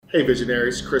Hey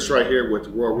visionaries, Chris right here with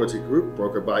Royal Realty Group,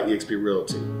 brokered by eXp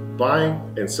Realty. Buying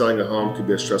and selling a home can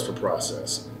be a stressful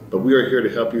process, but we are here to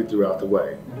help you throughout the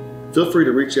way. Feel free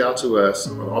to reach out to us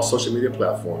on all social media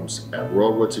platforms at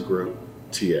Royal Realty Group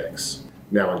TX.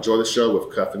 Now enjoy the show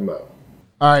with Cuff and Mo.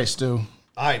 All right, Stu.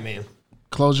 All right, man.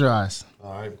 Close your eyes.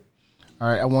 All right. All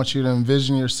right, I want you to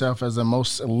envision yourself as the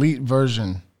most elite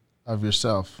version of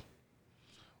yourself.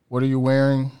 What are you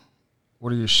wearing? What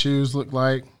do your shoes look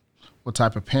like? What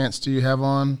type of pants do you have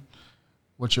on?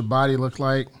 What's your body look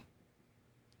like?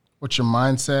 What's your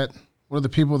mindset? What are the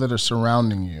people that are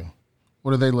surrounding you?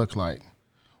 What do they look like?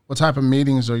 What type of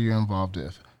meetings are you involved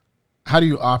with? How do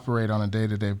you operate on a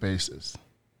day-to-day basis?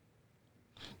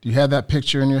 Do you have that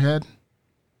picture in your head?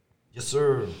 Yes,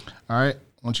 sir. All right,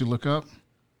 I want you to look up.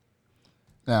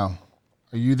 Now,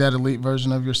 are you that elite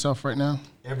version of yourself right now?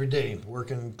 Every day,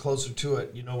 working closer to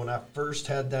it. You know, when I first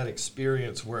had that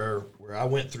experience where I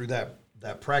went through that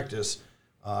practice,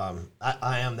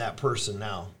 I am that person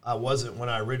now. I wasn't when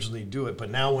I originally do it, but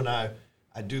now when I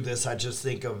do this, I just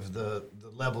think of the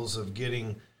levels of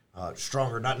getting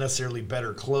stronger, not necessarily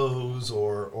better clothes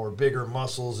or bigger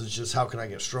muscles. It's just how can I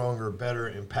get stronger, better,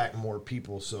 impact more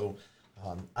people. So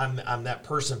I'm that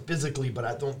person physically, but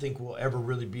I don't think we'll ever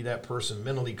really be that person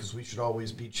mentally because we should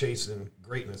always be chasing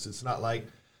greatness. It's not like,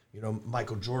 you know,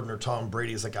 Michael Jordan or Tom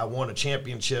Brady is like, I won a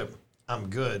championship, I'm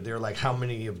good. They're like, how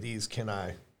many of these can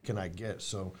I get?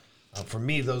 So for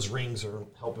me, those rings are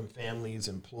helping families,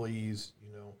 employees.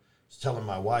 You know, I was telling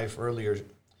my wife earlier,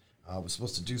 I was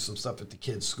supposed to do some stuff at the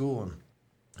kids' school, and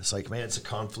it's like, man, it's a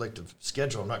conflict of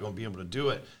schedule. I'm not going to be able to do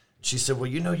it. She said, well,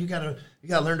 you know, you gotta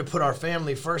learn to put our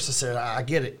family first. I said, I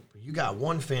get it. But you got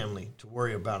one family to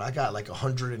worry about. I got like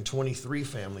 123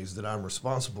 families that I'm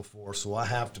responsible for, so I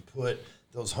have to put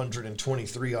those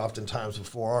 123 oftentimes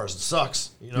before ours. It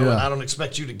sucks, you know, yeah. And I don't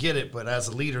expect you to get it, but as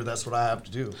a leader, that's what I have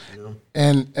to do, you know.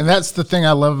 And that's the thing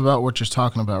I love about what you're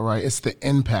talking about, right? It's the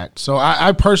impact. So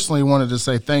I personally wanted to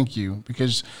say thank you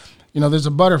because, you know, there's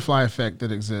a butterfly effect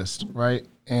that exists, right?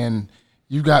 And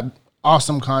you've got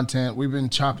awesome content. We've been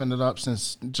chopping it up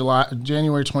since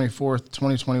January 24th,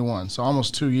 2021. So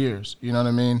almost 2 years. You know what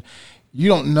I mean? You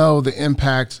don't know the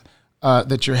impact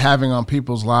that you're having on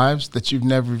people's lives that you've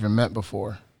never even met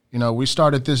before. You know, we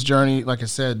started this journey, like I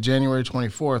said, January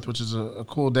 24th, which is a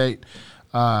cool date,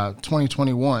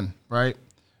 2021, right?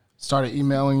 Started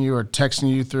emailing you or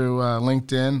texting you through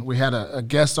LinkedIn. We had a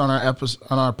guest on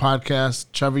our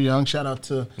podcast, Trevor Young. Shout out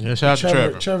to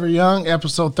Trevor. Trevor Young,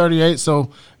 episode 38.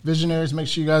 So visionaries, make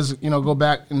sure you guys go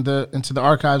back into the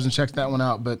archives and check that one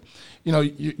out. But you know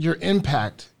your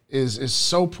impact is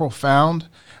so profound.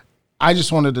 I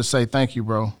just wanted to say thank you,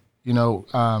 bro. You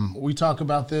know, we talk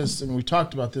about this and we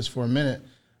talked about this for a minute.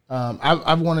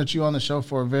 I've wanted you on the show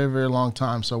for a very, very long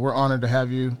time, so we're honored to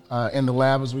have you in the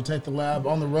lab as we take the lab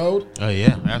on the road. Oh,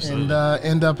 yeah, absolutely. And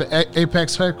end up at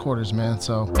Apex headquarters, man,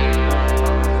 so.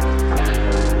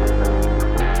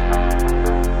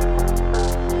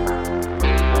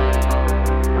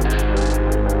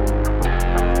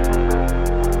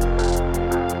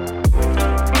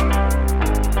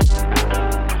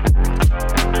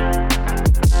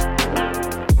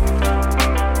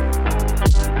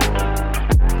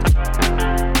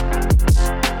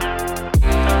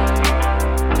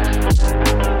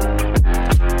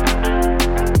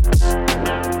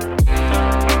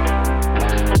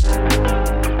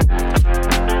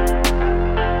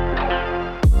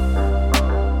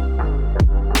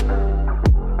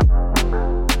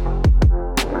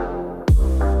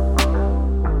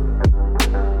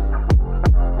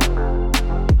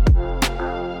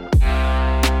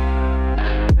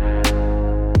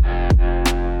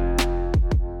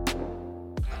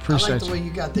 I like the way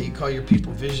you got that. You call your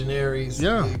people visionaries.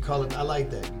 Yeah. You call it. I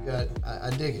like that. I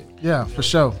dig it. Yeah, for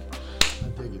sure.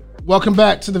 I dig it. Welcome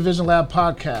back to the Vision Lab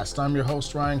podcast. I'm your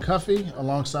host, Ryan Cuffey,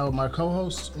 alongside with my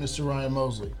co-host, Mr. Ryan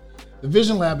Mosley. The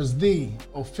Vision Lab is the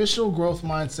official growth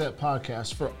mindset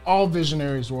podcast for all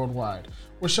visionaries worldwide.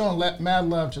 We're showing mad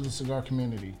love to the cigar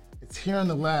community. It's here in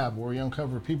the lab where we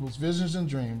uncover people's visions and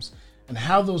dreams and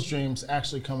how those dreams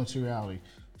actually come into reality.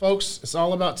 Folks, it's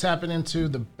all about tapping into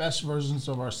the best versions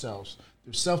of ourselves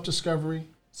through self-discovery,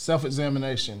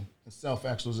 self-examination, and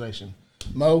self-actualization.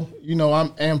 Mo, you know I'm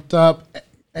amped up,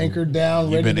 anchored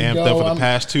down, ready to go. You've been amped up for the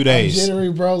past 2 days. I'm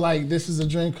jittery, bro. Like, this is a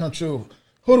dream come true.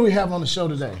 Who do we have on the show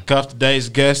today? Cuff, today's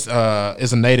guest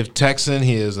is a native Texan.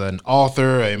 He is an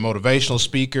author, a motivational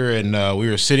speaker, and we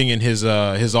were sitting in his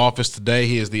office today.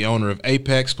 He is the owner of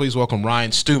Apex. Please welcome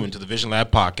Ryan Stewman to the Vision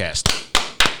Lab podcast.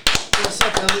 What's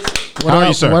up, fellas? How are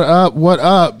you, sir? What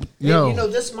up? Yo. You know,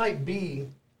 this might be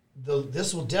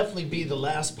this will definitely be the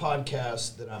last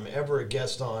podcast that I'm ever a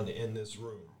guest on in this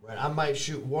room. Right, I might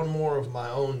shoot one more of my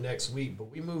own next week,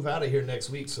 but we move out of here next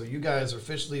week, so you guys are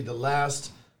officially the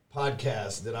last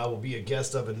podcast that I will be a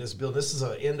guest of in this building. This is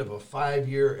the end of a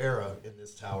 5-year era in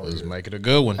this tower. Let's make it a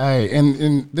good one. Hey,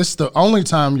 and this is the only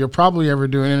time you'll probably ever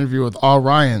do an interview with all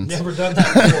Ryans. Never done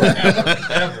that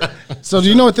before, ever. So do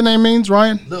you know what the name means,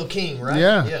 Ryan? Little King, right?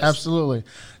 Yeah, Yes. absolutely.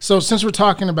 So since we're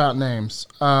talking about names,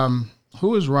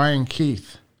 who is Ryan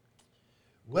Keith?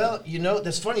 Well,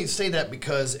 that's funny you say that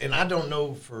because, and I don't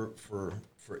know for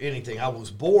anything. I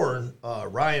was born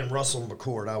Ryan Russell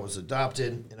McCord. I was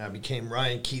adopted, and I became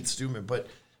Ryan Keith Stewman. But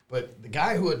the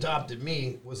guy who adopted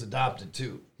me was adopted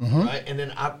too, right? And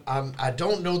then I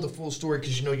don't know the full story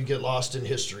because you get lost in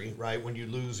history, right? When you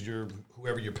lose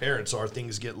whoever your parents are,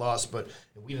 things get lost. But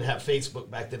we didn't have Facebook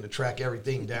back then to track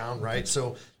everything down, right?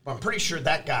 So I'm pretty sure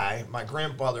that guy, my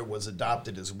grandfather, was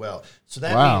adopted as well. So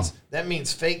that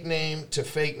means fake name to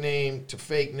fake name to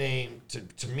fake name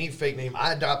to me fake name.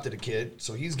 I adopted a kid,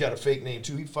 so he's got a fake name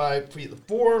too. He's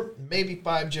 4, maybe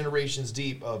 5 generations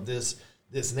deep of this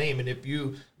name. And if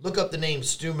you look up the name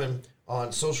Stewman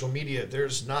on social media,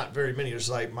 there's not very many. There's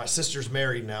like my sister's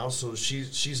married now, so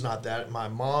she's not that. My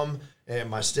mom and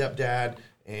my stepdad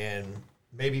and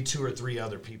maybe 2 or 3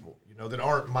 other people, that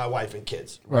aren't my wife and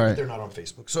kids. Right? They're not on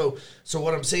Facebook. So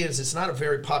what I'm saying is it's not a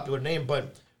very popular name,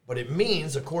 but it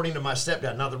means, according to my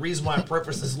stepdad. Now, the reason why I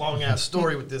preface this long-ass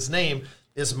story with this name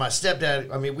is my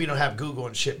stepdad, we don't have Google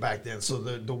and shit back then. So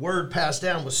the word passed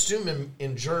down was Stewman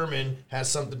in German has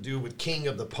something to do with king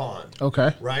of the pond.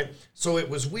 Okay. Right? So it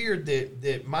was weird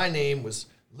that my name was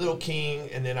Little King,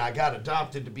 and then I got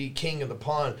adopted to be king of the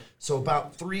pond. So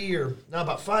about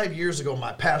 5 years ago,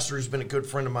 my pastor, who's been a good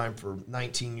friend of mine for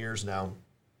 19 years now,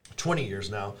 20 years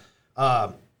now,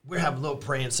 we're having a little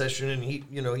praying session, and he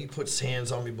puts his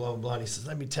hands on me, blah, blah, blah, and he says,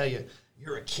 let me tell you,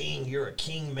 you're a king. You're a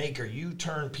king maker. You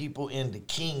turn people into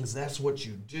kings. That's what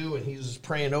you do. And he was just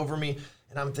praying over me.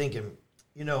 And I'm thinking,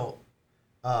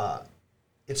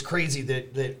 it's crazy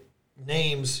that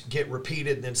names get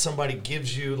repeated and then somebody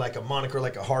gives you like a moniker,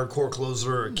 like a hardcore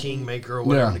closer or a king maker or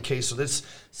whatever the case. So that's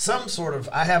some sort of,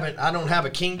 I don't have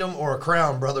a kingdom or a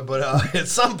crown, brother, but at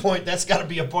some point that's got to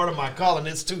be a part of my calling.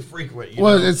 It's too frequent. You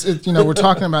know? It's we're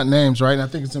talking about names, right? And I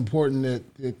think it's important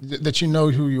that you know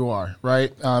who you are,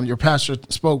 right? Your pastor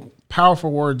spoke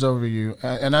powerful words over you,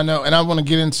 and I know, and I want to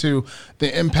get into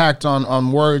the impact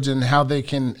on words and how they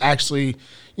can actually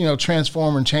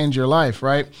transform and change your life,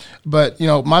 right? But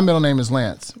my middle name is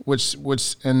Lance, which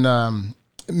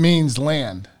means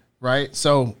land, right?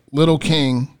 So Little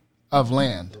King of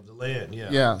Land. Of the land, yeah.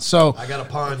 Yeah. So I got a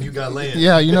pond, you got land.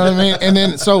 Yeah, you know what I mean. And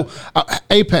then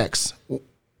Apex,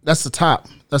 that's the top,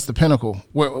 that's the pinnacle.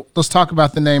 Let's talk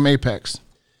about the name Apex.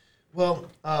 Well,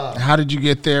 how did you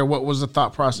get there? What was the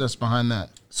thought process behind that?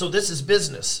 So this is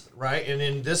business, right? And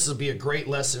then this will be a great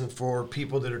lesson for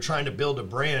people that are trying to build a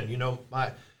brand.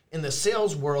 In the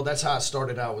sales world, that's how I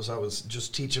started out. I was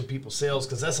just teaching people sales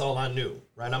because that's all I knew,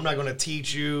 right? I'm not going to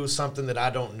teach you something that I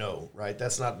don't know, right?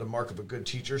 That's not the mark of a good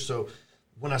teacher. So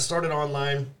when I started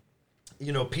online,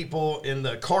 people in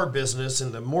the car business,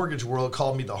 in the mortgage world,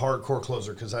 called me the hardcore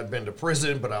closer because I'd been to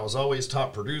prison, but I was always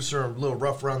top producer. I'm a little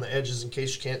rough around the edges in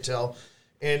case you can't tell.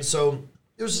 And so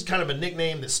it was just kind of a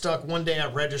nickname that stuck. One day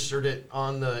I registered it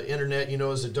on the internet,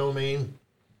 as a domain.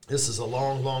 This is a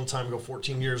long, long time ago,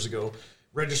 14 years ago.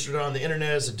 Registered it on the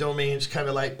internet as a domain, just kind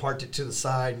of like parked it to the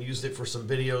side and used it for some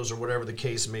videos or whatever the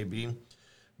case may be.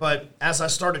 But as I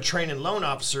started training loan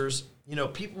officers,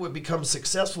 people would become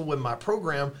successful with my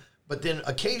program. But then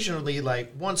occasionally,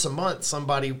 like once a month,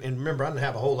 somebody, and remember, I didn't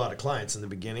have a whole lot of clients in the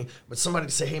beginning, but somebody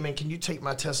would say, hey, man, can you take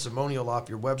my testimonial off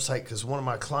your website? Because one of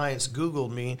my clients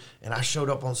Googled me, and I showed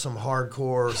up on some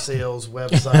hardcore sales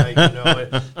website.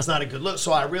 It's not a good look.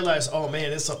 So I realized, oh,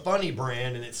 man, it's a funny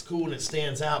brand, and it's cool, and it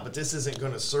stands out, but this isn't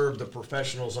going to serve the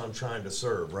professionals I'm trying to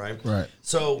serve, right? Right.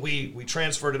 So we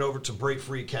transferred it over to Break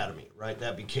Free Academy, right?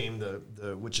 That became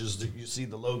you see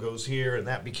the logos here, and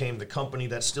that became the company.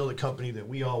 That's still the company that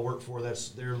we all work for. That's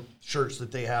their shirts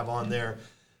that they have on there.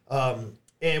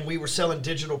 And we were selling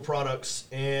digital products,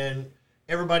 and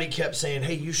everybody kept saying,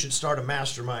 hey, you should start a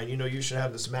mastermind. You should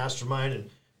have this mastermind. And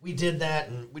we did that,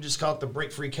 and we just called it the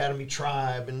Break Free Academy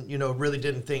Tribe, and, really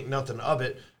didn't think nothing of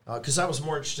it because I was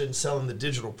more interested in selling the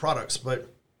digital products.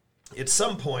 But at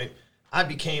some point, I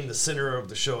became the center of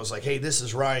the show. It's like, hey, this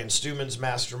is Ryan Stewman's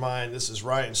mastermind. This is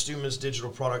Ryan Stewman's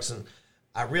digital products. And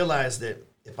I realized that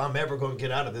if I'm ever going to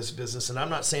get out of this business, and I'm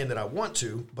not saying that I want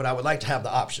to, but I would like to have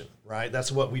the option, right?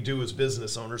 That's what we do as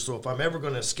business owners. So if I'm ever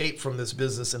going to escape from this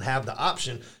business and have the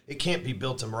option, it can't be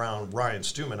built around Ryan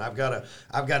Stewman. I've got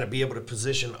to be able to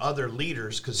position other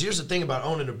leaders, because here's the thing about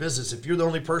owning a business. If you're the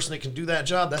only person that can do that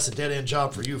job, that's a dead-end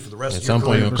job for you for the rest of your career. At some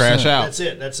point, you'll crash out.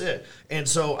 That's it. And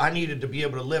so I needed to be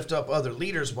able to lift up other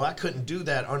leaders. Well, I couldn't do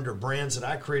that under brands that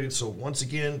I created. So once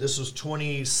again, this was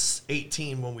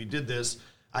 2018 when we did this.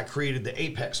 I created the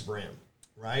Apex brand,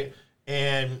 right?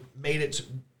 And made it,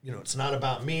 it's not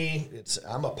about me.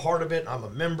 I'm a part of it. I'm a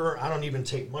member. I don't even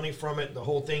take money from it. The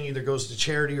whole thing either goes to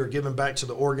charity or given back to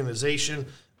the organization.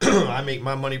 I make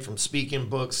my money from speaking,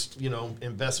 books,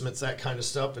 investments, that kind of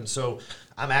stuff. And so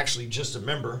I'm actually just a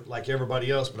member like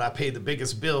everybody else, but I pay the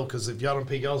biggest bill, because if y'all don't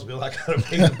pay y'all's bill, I got to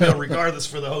pay the bill regardless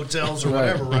for the hotels or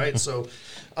whatever, right? So,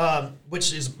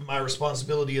 which is my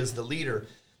responsibility as the leader.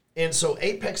 And so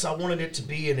Apex, I wanted it to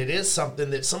be, and it is something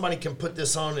that somebody can put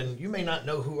this on, and you may not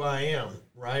know who I am,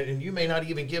 right? And you may not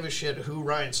even give a shit who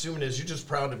Ryan Stewman is. You're just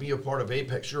proud to be a part of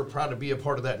Apex. You're proud to be a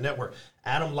part of that network.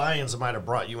 Adam Lyons might have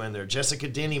brought you in there. Jessica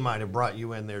Denny might have brought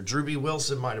you in there. Drew B.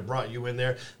 Wilson might have brought you in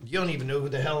there. You don't even know who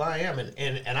the hell I am.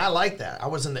 And I like that. I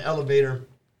was in the elevator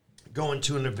going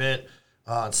to an event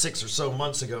 6 or so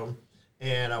months ago,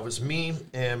 and I was me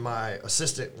and my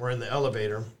assistant were in the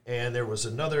elevator, and there was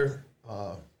another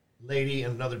lady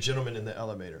and another gentleman in the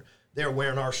elevator. They were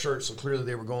wearing our shirts, so clearly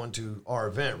they were going to our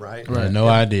event, right? Right, no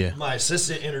idea. My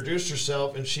assistant introduced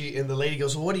herself, and the lady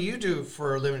goes, "Well, what do you do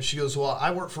for a living?" She goes, "Well, I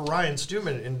work for Ryan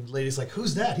Stewman." And the lady's like,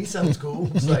 "Who's that? He sounds cool."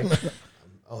 It's like,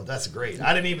 oh, that's great.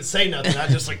 I didn't even say nothing. I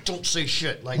just don't say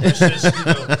shit. Like,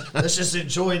 let's just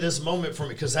enjoy this moment from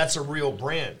it, because that's a real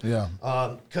brand. Yeah.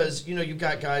 Because you've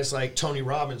got guys like Tony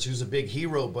Robbins, who's a big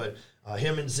hero, but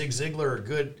him and Zig Ziglar are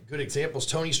good examples.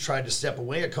 Tony's tried to step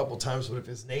away a couple times, but if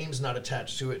his name's not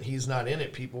attached to it and he's not in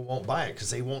it, people won't buy it because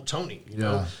they want Tony. You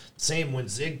know? Same when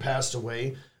Zig passed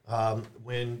away.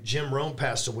 When Jim Rohn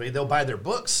passed away, they'll buy their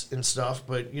books and stuff,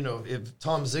 but if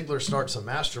Tom Ziglar starts a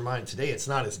mastermind today, it's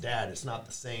not his dad. It's not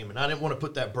the same. And I didn't want to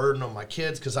put that burden on my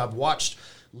kids, because I've watched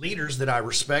leaders that I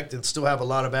respect and still have a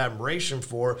lot of admiration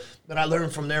for, that I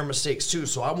learned from their mistakes too.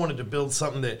 So I wanted to build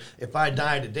something that if I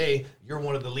die today, you're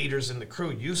one of the leaders in the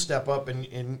crew. You step up and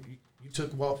you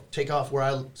take off where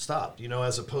I stopped,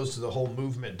 as opposed to the whole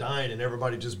movement dying and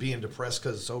everybody just being depressed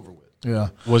because it's over with. Yeah.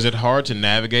 Was it hard to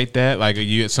navigate that? Like,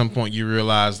 at some point you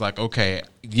realized, like, okay,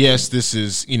 yes, this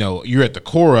is, you're at the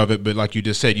core of it, but like you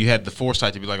just said, you had the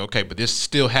foresight to be like, okay, but this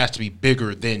still has to be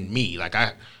bigger than me. Like,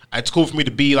 it's cool for me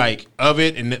to be like of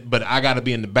it, but I got to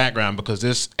be in the background because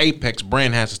this Apex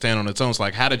brand has to stand on its own. So,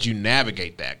 like, how did you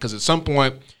navigate that? Because at some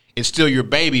point, it's still your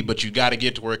baby, but you got to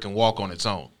get to where it can walk on its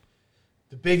own.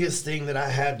 The biggest thing that I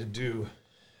had to do,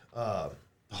 the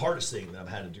hardest thing that I've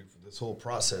had to do for this whole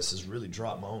process is really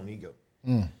drop my own ego.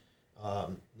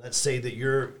 Let's say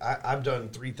that I've done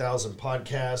 3,000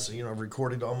 podcasts, I've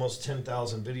recorded almost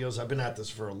 10,000 videos. I've been at this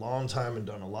for a long time and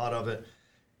done a lot of it.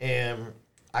 And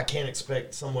I can't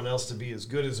expect someone else to be as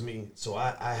good as me. So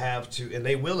I have to, and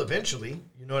they will eventually,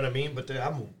 you know what I mean? But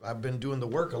I've been doing the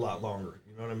work a lot longer.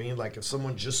 You know what I mean? Like, if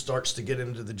someone just starts to get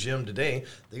into the gym today,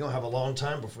 they're going to have a long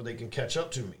time before they can catch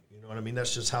up to me. You know what I mean?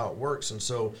 That's just how it works. And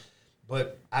so,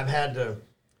 but I've had to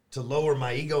lower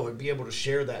my ego and be able to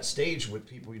share that stage with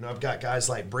people. I've got guys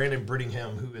like Brandon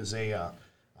Brittingham, who is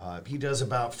he does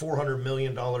about $400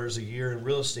 million a year in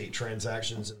real estate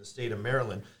transactions in the state of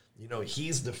Maryland.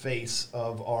 He's the face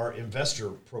of our investor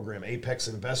program, Apex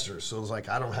Investors. So it's like,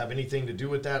 I don't have anything to do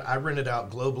with that. I rented out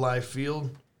Globe Life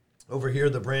Field over here,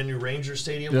 the brand new Ranger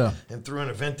Stadium, and threw an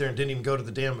event there and didn't even go to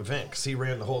the damn event because he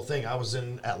ran the whole thing. I was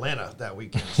in Atlanta that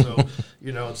weekend. So,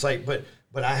 it's like,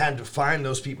 but I had to find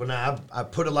those people. Now, I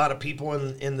put a lot of people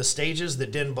in the stages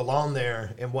that didn't belong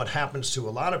there. And what happens to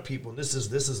a lot of people, and this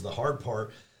is the hard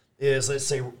part, is, let's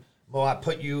say, Mo, I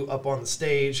put you up on the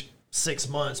stage, 6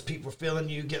 months, people feeling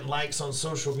you, getting likes on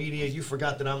social media. You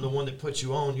forgot that I'm the one that put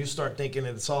you on. You start thinking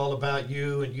it's all about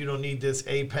you and you don't need this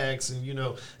Apex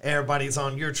and, everybody's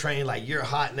on your train, like you're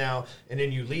hot now. And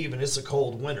then you leave and it's a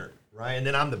cold winter, right? And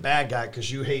then I'm the bad guy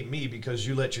because you hate me because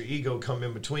you let your ego come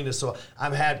in between us. So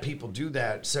I've had people do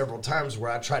that several times where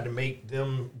I tried to make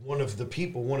them one of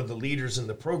the leaders in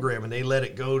the program, and they let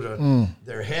it go to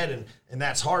their head. And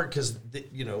that's hard because,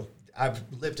 I've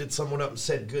lifted someone up and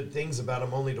said good things about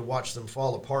them only to watch them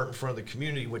fall apart in front of the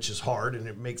community, which is hard, and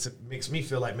it makes me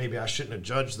feel like maybe I shouldn't have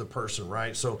judged the person,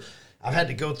 right? So I've had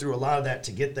to go through a lot of that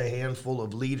to get the handful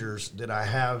of leaders that I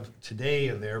have today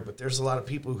in there. But there's a lot of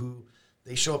people who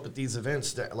they show up at these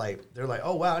events that they're like,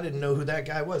 oh wow, I didn't know who that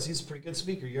guy was. He's a pretty good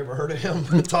speaker. You ever heard of him?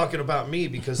 Talking about me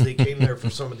because they came there for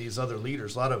some of these other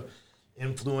leaders. A lot of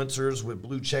influencers with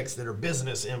blue checks that are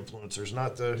business influencers,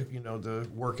 not the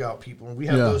workout people. And we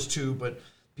have Yeah. those too, but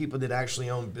people that actually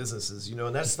own businesses,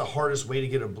 and that's the hardest way to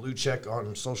get a blue check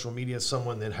on social media.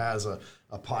 Someone that has a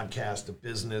podcast, a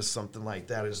business, something like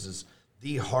that is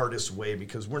the hardest way,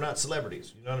 because we're not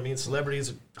celebrities. You know what I mean?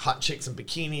 Celebrities are hot chicks in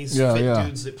bikinis, fit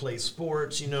dudes that play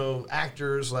sports,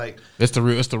 actors. Like, it's the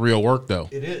real work though.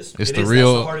 It is. It's It the is.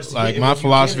 real, That's the hardest to like, get. my And when you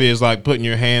philosophy get it- is like putting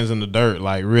your hands in the dirt,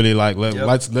 like really, like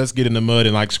let's get in the mud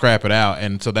and like scrap it out.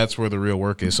 And so that's where the real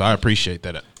work is. So I appreciate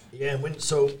that. Yeah,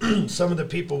 so some of the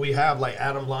people we have, like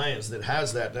Adam Lyons, that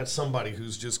has that's somebody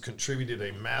who's just contributed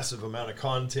a massive amount of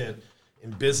content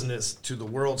in business to the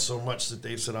world, so much that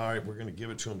they've said, all right, we're going to give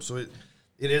it to him. So it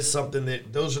is something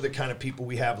that those are the kind of people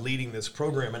we have leading this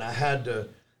program. And I had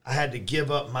to give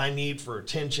up my need for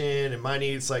attention and my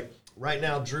needs. Like right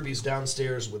now, Drewby's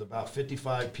downstairs with about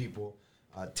 55 people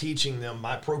teaching them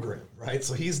my program, right?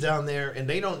 So he's down there and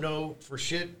they don't know for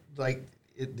shit, like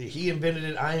he invented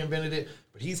it, I invented it,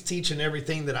 but he's teaching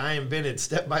everything that I invented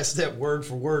step by step, word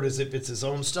for word, as if it's his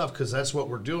own stuff, because that's what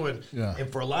we're doing. Yeah.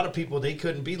 And for a lot of people, they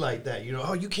couldn't be like that.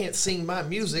 Oh, you can't sing my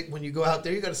music. When you go out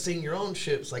there, you got to sing your own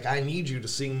shit. It's like, I need you to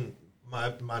sing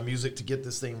my music to get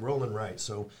this thing rolling right.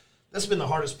 So that's been the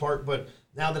hardest part. But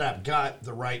now that I've got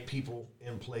the right people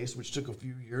in place, which took a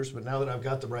few years, but now that I've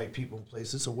got the right people in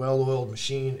place, it's a well-oiled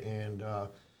machine. And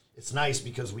it's nice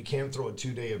because we can throw a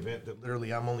 2-day event that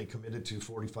literally I'm only committed to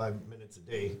 45 minutes a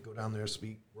day. Go down there,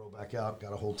 speak, roll back out.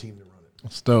 Got a whole team to run it.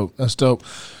 That's dope. That's dope.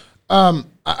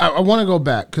 I want to go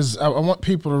back because I want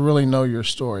people to really know your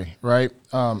story, right?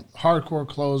 Hardcore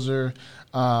closer.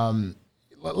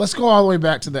 Let's go all the way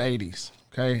back to the 80s,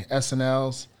 okay?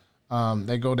 SNLs,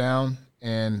 they go down,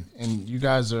 and you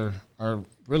guys are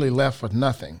really left with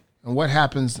nothing. And what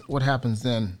happens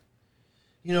then?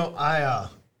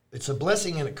 It's a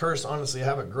blessing and a curse. Honestly, I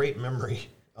have a great memory.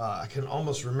 I can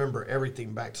almost remember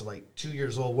everything back to like 2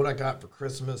 years old, what I got for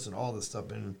Christmas and all this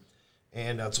stuff. And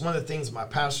it's one of the things my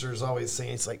pastor is always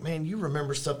saying. It's like, man, you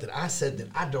remember stuff that I said that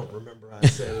I don't remember I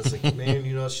said. It's like, man,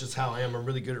 it's just how I am. I'm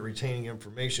really good at retaining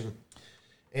information.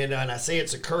 And I say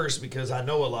it's a curse because I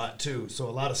know a lot too. So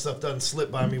a lot of stuff doesn't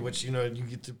slip by me, which, you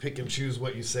get to pick and choose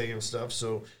what you say and stuff.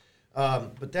 So,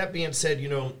 but that being said,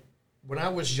 when I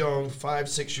was young, 5,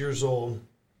 6 years old,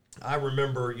 I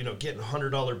remember, getting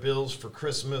 $100 bills for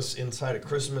Christmas inside of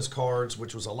Christmas cards,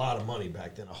 which was a lot of money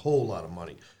back then, a whole lot of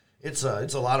money. It's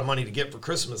a lot of money to get for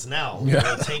Christmas now,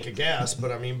 a tank of gas.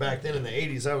 But, I mean, back then in the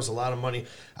 80s, that was a lot of money.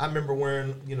 I remember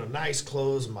wearing, nice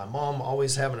clothes. My mom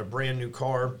always having a brand new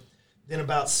car. Then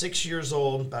about 6 years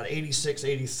old, about 86,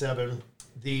 87,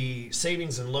 the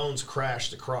savings and loans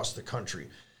crashed across the country.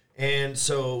 And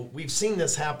so we've seen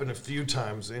this happen a few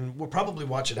times, and we'll probably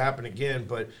watch it happen again.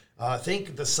 But I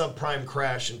think the subprime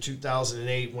crash in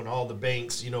 2008 when all the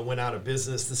banks, went out of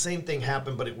business, the same thing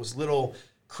happened, but it was little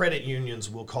credit unions,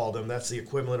 we'll call them. That's the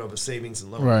equivalent of a savings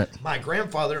and loan. Right. My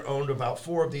grandfather owned about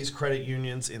 4 of these credit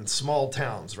unions in small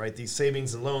towns, right, these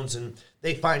savings and loans, and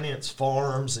they finance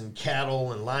farms and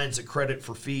cattle and lines of credit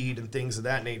for feed and things of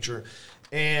that nature.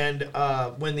 And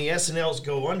when the SNLs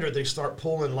go under, they start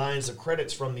pulling lines of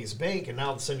credits from these banks, and now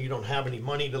all of a sudden you don't have any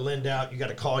money to lend out. You got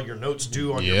to call your notes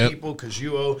due on your people because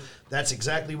you owe. That's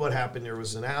exactly what happened. There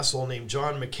was an asshole named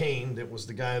John McCain that was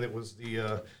the guy that was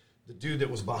the dude that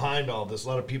was behind all this. A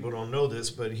lot of people don't know this,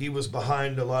 but he was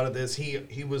behind a lot of this.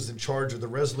 He was in charge of the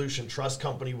Resolution Trust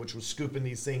Company, which was scooping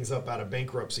these things up out of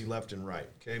bankruptcy left and right.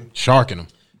 Okay, Sharking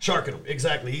them,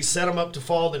 exactly. He set them up to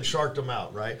fall, then sharked them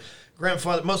out, right?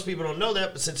 Grandfather, most people don't know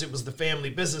that, but since it was the family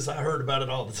business, I heard about it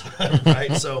all the time,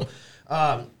 right? So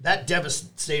that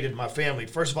devastated my family.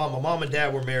 First of all, my mom and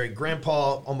dad were married.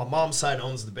 Grandpa on my mom's side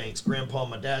owns the banks. Grandpa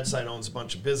on my dad's side owns a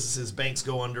bunch of businesses. Banks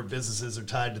go under. Businesses are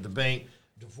tied to the bank.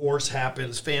 Divorce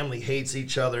happens. Family hates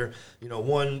each other.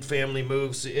 One family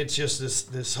moves. It's just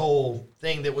this whole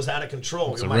thing that was out of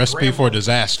control. It's a recipe for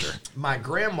disaster. My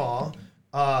grandma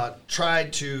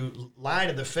tried to lie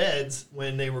to the feds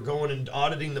when they were going and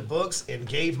auditing the books and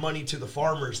gave money to the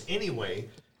farmers anyway.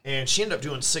 And she ended up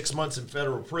doing 6 months in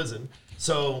federal prison.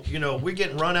 So, we're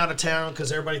getting run out of town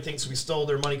because everybody thinks we stole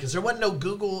their money because there wasn't no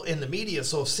Google in the media.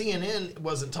 So if CNN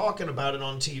wasn't talking about it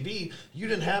on TV, you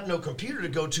didn't have no computer to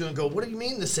go to and go, what do you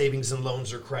mean the savings and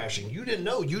loans are crashing? You didn't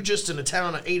know. You just in a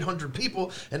town of 800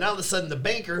 people, and all of a sudden the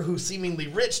banker who's seemingly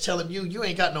rich telling you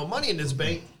ain't got no money in this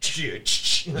bank.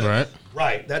 Right.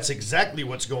 Right. That's exactly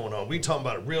what's going on. We talking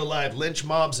about real live lynch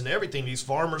mobs and everything. These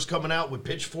farmers coming out with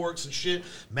pitchforks and shit,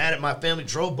 mad at my family,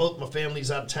 drove both my families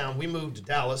out of town. We moved to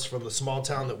Dallas from the small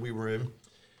town that we were in.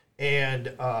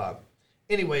 And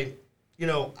anyway,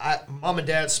 Mom and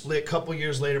dad split. A couple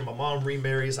years later, my mom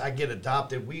remarries. I get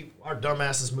adopted. Our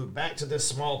dumbasses moved back to this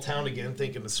small town again,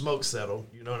 thinking the smoke settled.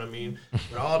 You know what I mean?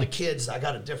 But all the kids, I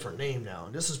got a different name now.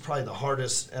 And this is probably the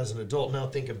hardest, as an adult now,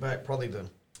 thinking back, probably the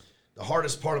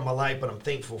hardest part of my life, but I'm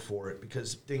thankful for it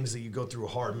because things that you go through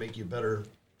hard make you better,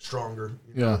 stronger.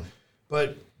 You know?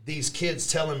 But these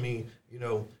kids telling me,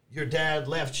 your dad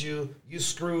left you, you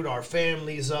screwed our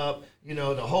families up,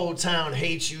 the whole town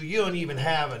hates you, you don't even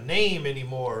have a name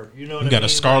anymore. You know what I mean? You got a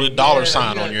scarlet dollar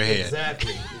sign on your head.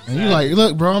 Exactly. And you're like,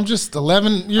 look, bro, I'm just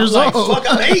 11 years old. Fuck,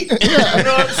 I'm 8. You know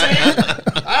what I'm saying?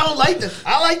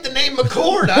 I like the name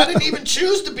McCord. I didn't even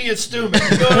choose to be a Stewman.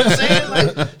 You know what I'm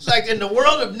saying? It's like in the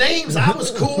world of names, I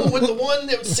was cool with the one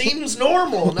that seems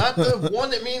normal, not the one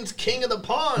that means king of the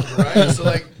pond, right? So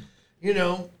like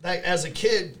as a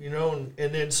kid, and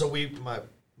then so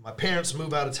my parents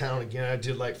moved out of town again. I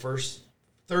did like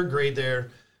third grade there,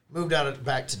 moved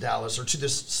back to Dallas, or to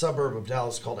this suburb of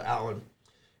Dallas called Allen.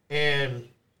 And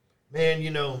man,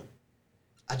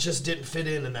 I just didn't fit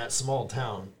in that small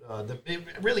town.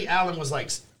 Really, Allen was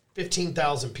like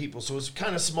 15,000 people, so it was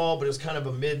kind of small, but it was kind of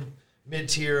a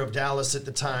mid-tier of Dallas at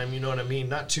the time. You know what I mean?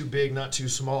 Not too big, not too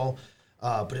small.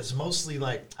 But it's mostly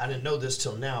like, I didn't know this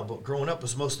till now, but growing up it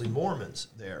was mostly Mormons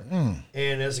there.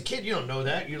 And as a kid, you don't know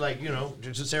that. You're like,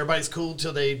 just everybody's cool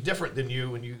till they different than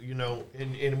you. And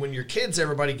and when you're kids,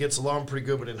 everybody gets along pretty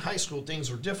good. But in high school,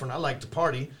 things were different. I like to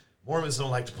party. Mormons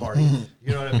don't like to party.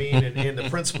 You know what I mean? And the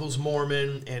principal's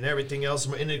Mormon and everything else.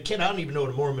 And a kid, I don't even know what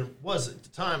a Mormon was at the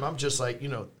time. I'm just like,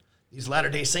 these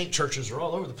Latter-day Saint churches are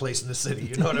all over the place in the city.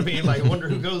 You know what I mean? Like, I wonder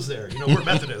who goes there. We're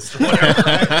Methodist or whatever,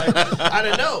 right? Like, I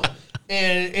don't know.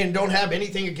 And don't have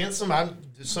anything against them. I'm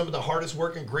some of the hardest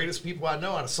working, greatest people I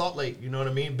know out of Salt Lake. You know what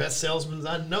I mean? Best salesmen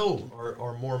I know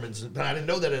are Mormons. But I didn't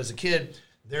know that as a kid.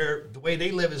 The way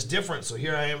they live is different. So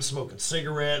here I am smoking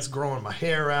cigarettes, growing my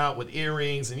hair out with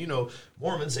earrings. And,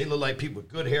 Mormons, they look like people with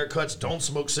good haircuts, don't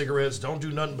smoke cigarettes, don't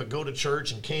do nothing but go to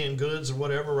church and can goods or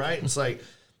whatever, right? It's like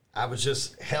I was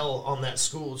just hell on that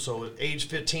school. So at age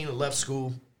 15, I left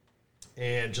school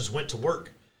and just went to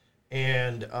work.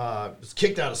 And was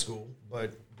kicked out of school,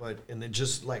 and then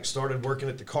just like started working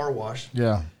at the car wash.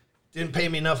 Yeah. Didn't pay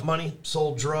me enough money.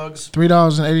 Sold drugs.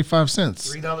 $3.85.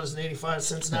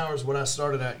 $3.85 an hour is what I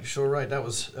started at. You're sure right. That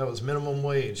was minimum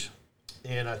wage,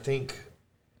 and I think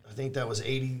that was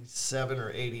 87 or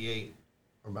 88,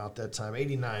 or about that time,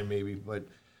 89 maybe. But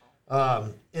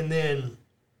and then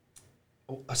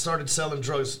I started selling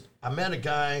drugs. I met a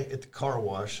guy at the car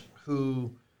wash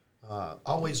who.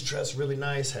 Always dressed really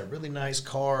nice, had really nice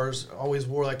cars, always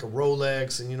wore like a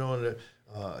Rolex and, and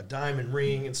a diamond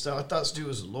ring and stuff. I thought this dude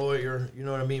was a lawyer, you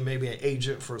know what I mean, maybe an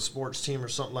agent for a sports team or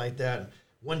something like that. And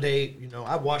one day,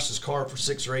 I watched his car for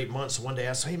 6 or 8 months. One day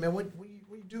I said, hey, man, what do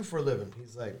you do for a living?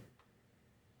 He's like,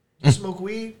 you smoke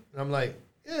weed? And I'm like,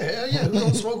 yeah, hell yeah, who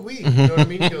don't smoke weed? You know what I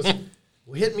mean? He goes,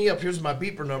 well, hit me up. Here's my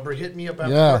beeper number. Hit me up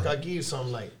after work. I'll give you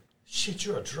something. Like, shit,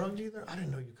 you're a drug dealer? I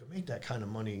didn't know you could make that kind of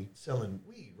money selling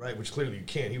weed, right? Which clearly you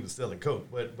can't. He was selling coke,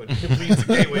 but weed's a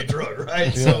gateway drug,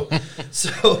 right? Yeah.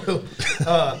 So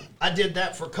I did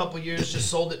that for a couple of years, just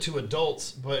sold it to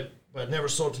adults, but never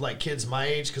sold to like kids my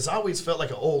age because I always felt like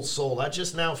an old soul. I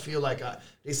just now feel like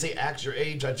they say act your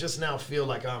age. I just now feel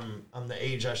like I'm the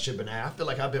age I should have been at. I feel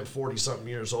like I've been 40-something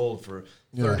years old for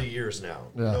 30 years now.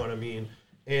 You know what I mean?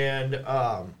 And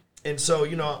so,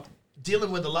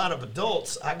 dealing with a lot of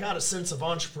adults, I got a sense of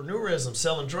entrepreneurism,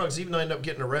 selling drugs, even though I ended up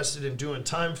getting arrested and doing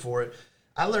time for it.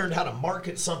 I learned how to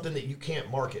market something that you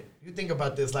can't market. You think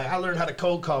about this, like I learned how to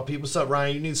cold call people. What's up,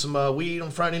 Ryan? You need some weed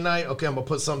on Friday night? Okay, I'm going to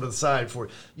put something to the side for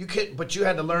you. But you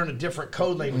had to learn a different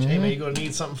code language. Hey, man, you going to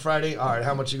need something Friday? All right,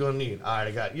 how much you going to need? All right,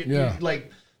 I got you.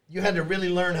 You had to really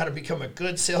learn how to become a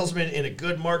good salesman and a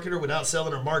good marketer without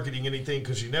selling or marketing anything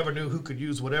because you never knew who could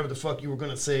use whatever the fuck you were going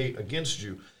to say against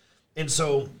you. And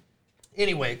so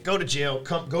anyway, go to jail,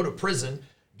 go to prison,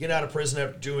 get out of prison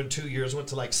after doing 2 years, went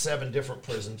to like 7 different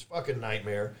prisons, fucking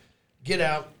nightmare. Get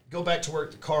out, go back to work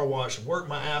at the car wash, work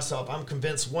my ass off. I'm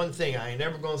convinced one thing, I ain't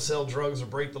never going to sell drugs or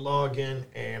break the law again,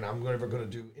 and I'm never going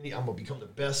to I'm going to become the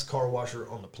best car washer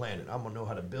on the planet. I'm going to know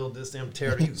how to build this damn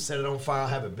tear it, set it on fire,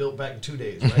 have it built back in 2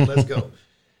 days, right? Let's go.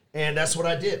 And that's what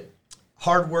I did.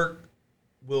 Hard work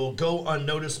will go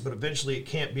unnoticed, but eventually it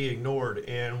can't be ignored.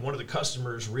 And one of the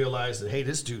customers realized that, hey,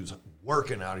 this dude's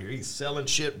working out here. He's selling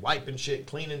shit, wiping shit,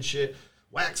 cleaning shit,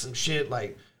 waxing shit.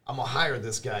 Like, I'm going to hire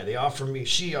this guy.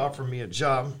 She offered me a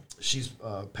job. She's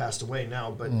passed away now,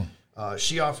 but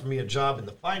she offered me a job in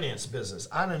the finance business.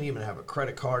 I didn't even have a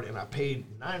credit card, and I paid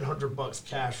 $900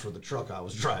 cash for the truck I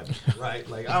was driving, right?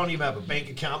 Like, I don't even have a bank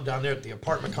account down there at the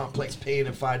apartment complex paying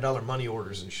in $5 money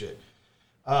orders and shit.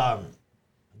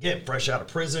 Again, fresh out of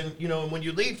prison. You know, and when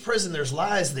you leave prison, there's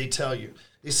lies they tell you.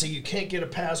 They say you can't get a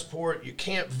passport, you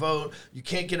can't vote, you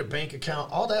can't get a bank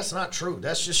account. All that's not true.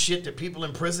 That's just shit that people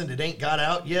in prison that ain't got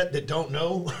out yet, that don't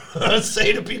know,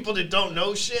 say to people that don't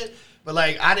know shit. But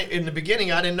like in the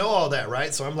beginning, I didn't know all that,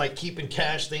 right? So I'm like keeping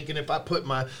cash, thinking if I put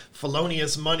my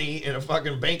felonious money in a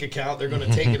fucking bank account, they're going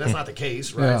to take it. That's not the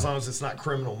case, right? As long as it's not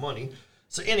criminal money.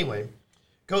 So anyway,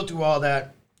 go through all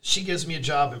that. She gives me a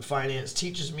job in finance,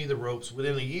 teaches me the ropes.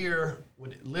 Within a year,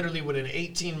 literally within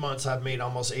 18 months, I've made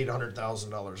almost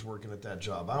 $800,000 working at that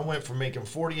job. I went from making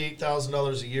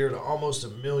 $48,000 a year to almost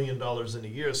 $1 million in a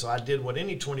year. So I did what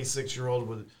any 26-year-old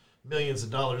with millions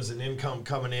of dollars in income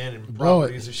coming in and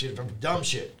properties and shit from dumb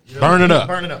shit. You know, burn it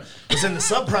up. Because in the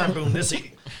subprime boom,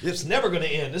 it's never going to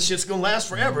end. This shit's going to last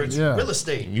forever. It's real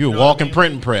estate. You're a walking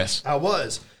printing press. I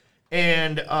was.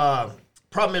 And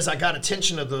problem is I got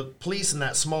attention of the police in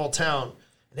that small town.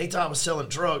 They thought I was selling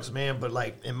drugs, man. But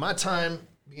like in my time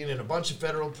being in a bunch of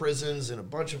federal prisons and a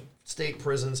bunch of state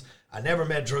prisons, I never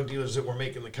met drug dealers that were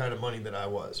making the kind of money that I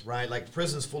was, right? Like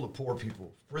prison's full of poor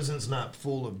people. Prison's not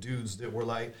full of dudes that were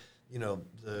like, you know,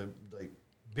 the like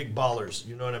big ballers.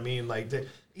 You know what I mean? Like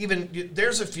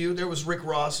there's a few. There was Rick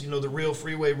Ross, you know, the real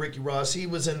freeway Ricky Ross. He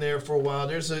was in there for a while.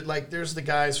 There's the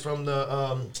guys from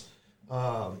the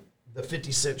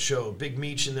 50 Cent show, Big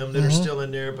Meech and them that are still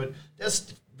in there, but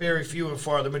that's very few and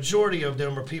far. The majority of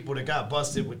them are people that got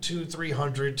busted with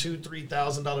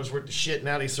 $2,000-$3,000 worth of shit.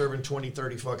 Now they serving 20,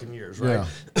 30 fucking years, right?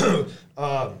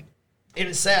 Yeah. And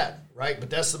it's sad, right? But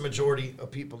that's the majority of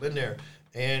people in there.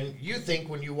 And you think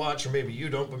when you watch, or maybe you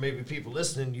don't, but maybe people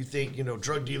listening, you think, you know,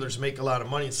 drug dealers make a lot of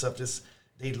money and stuff.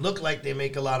 They look like they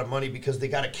make a lot of money because they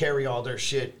got to carry all their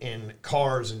shit in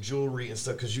cars and jewelry and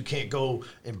stuff, because you can't go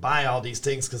and buy all these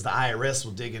things because the IRS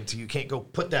will dig into you. You can't go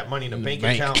put that money in a bank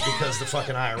account because the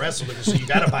fucking IRS will look at you. So you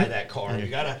got to buy that car. You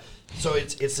got to. So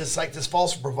it's just like this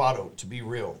false bravado, to be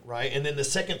real, right? And then the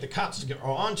second the cops are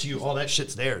onto you, all that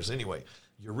shit's theirs anyway.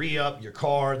 Your re-up, your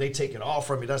car, they take it all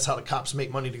from you. That's how the cops make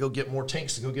money, to go get more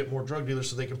tanks, to go get more drug dealers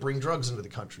so they can bring drugs into the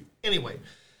country. Anyway,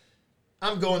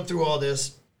 I'm going through all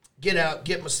this. Get out,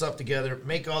 get my stuff together,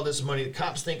 make all this money. The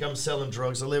cops think I'm selling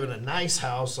drugs. I live in a nice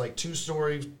house, like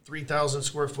 2-story, 3,000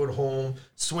 square foot home,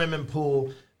 swimming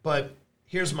pool. But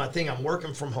here's my thing. I'm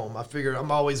working from home. I figured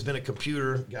I'm always been a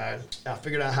computer guy. I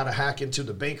figured out how to hack into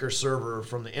the banker server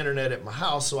from the internet at my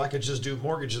house so I could just do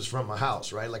mortgages from my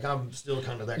house, right? Like I'm still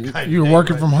kind of that guy. You were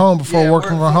working from home before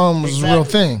working from home was a real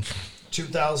thing.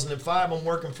 2005, I'm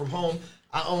working from home.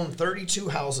 I owned 32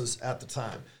 houses at the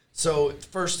time. So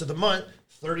first of the month,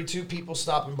 32 people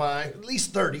stopping by, at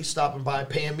least 30 stopping by,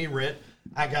 paying me rent.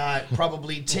 I got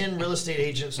probably 10 real estate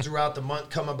agents throughout the month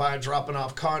coming by, dropping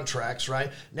off contracts, right?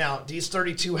 Now, these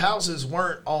 32 houses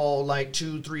weren't all like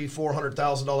 $200,000, $300,000,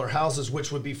 $400,000 houses,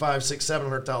 which would be $500,000,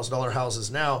 $600,000, $700,000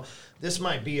 houses now. This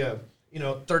might be a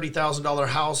 $30,000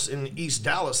 house in East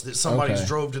Dallas that somebody's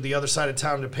drove to the other side of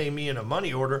town to pay me in a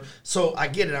money order. So I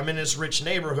get it. I'm in this rich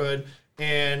neighborhood.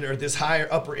 Or this higher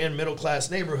upper end middle class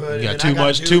neighborhood. Yeah, too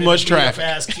much traffic.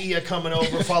 Fast Kia coming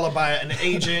over, followed by an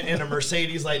agent in a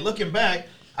Mercedes. Like looking back,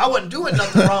 I wasn't doing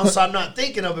nothing wrong, so I'm not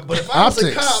thinking of it. But if I was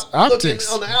a cop looking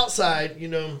on the outside, you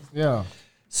know. Yeah.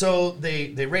 So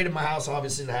they raided my house.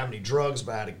 Obviously, didn't have any drugs,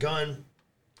 but I had a gun.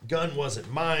 Gun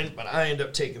wasn't mine, but I ended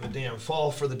up taking the damn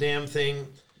fall for the damn thing.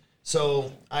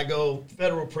 So I go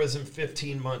federal prison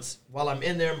 15 months. While I'm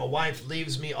in there, my wife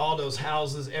leaves me all those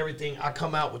houses, everything. I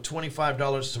come out with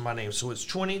 $25 to my name. So it's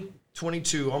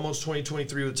 2022, almost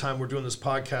 2023 at the time we're doing this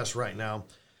podcast right now.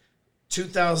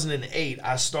 2008,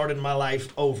 I started my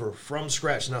life over from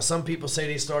scratch. Now, some people say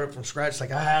they started from scratch. Like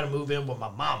I had to move in with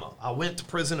my mama. I went to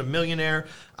prison a millionaire.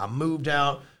 I moved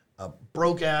out. A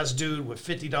broke-ass dude with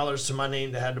 $50 to my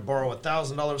name that had to borrow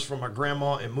 $1,000 from my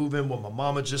grandma and move in with my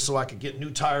mama just so I could get new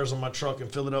tires on my truck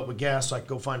and fill it up with gas so I could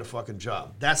go find a fucking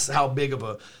job. That's how big of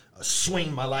a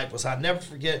swing my life was. I'll never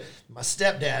forget my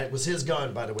stepdad. It was his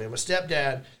gun, by the way. My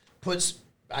stepdad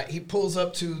pulls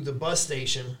up to the bus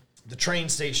station, the train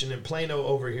station in Plano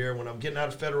over here. When I'm getting out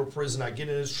of federal prison, I get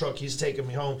in his truck. He's taking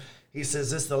me home. He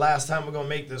says, this is the last time we're going to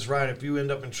make this right. If you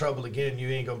end up in trouble again, you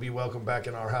ain't going to be welcome back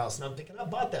in our house. And I'm thinking, I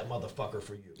bought that motherfucker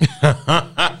for you.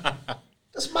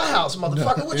 That's my house,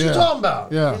 motherfucker. What you talking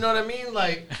about? Yeah. You know what I mean?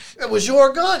 Like, it was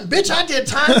your gun. Bitch, I did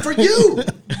time for you.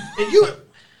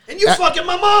 and you fucking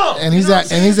my mom. And he's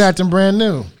acting brand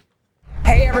new.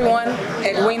 Hey everyone,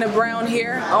 Edwina Brown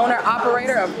here,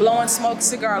 owner-operator of Blowing Smoke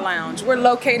Cigar Lounge. We're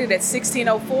located at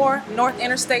 1604 North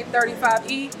Interstate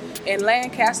 35E in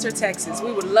Lancaster, Texas.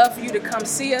 We would love for you to come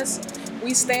see us.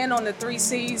 We stand on the 3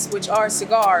 C's, which are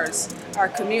cigars, our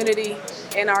community,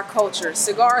 and our culture.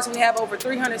 Cigars, we have over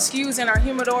 300 SKUs in our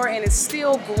humidor, and it's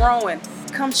still growing.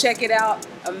 Come check it out,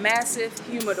 a massive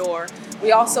humidor.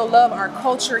 We also love our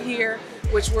culture here,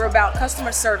 which we're about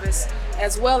customer service,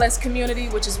 as well as community,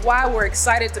 which is why we're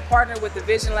excited to partner with the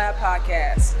Vision Lab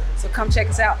podcast. So come check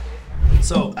us out.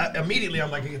 So immediately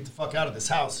I'm like, I get the fuck out of this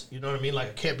house. You know what I mean? Like,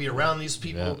 I can't be around these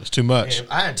people. Yeah, it's too much. And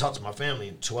I hadn't talked to my family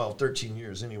in 12, 13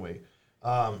 years anyway.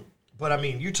 But I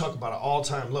mean, you talk about an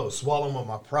all-time low. Swallowing with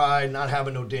my pride, not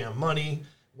having no damn money.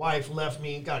 Wife left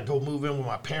me, got to go move in with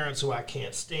my parents who I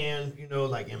can't stand. You know,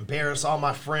 like embarrass all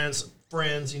my friends,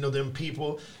 you know, them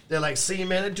people. They're like, see,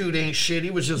 man, that dude ain't shit. He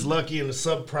was just lucky in the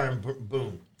subprime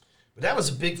boom. But that was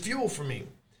a big fuel for me.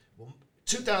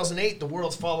 2008, the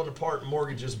world's falling apart in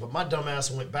mortgages, but my dumb ass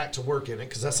went back to work in it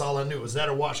because that's all I knew was that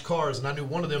or wash cars, and I knew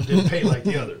one of them didn't pay like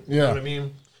the other. You know what I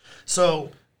mean? So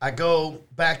I go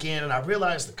back in, and I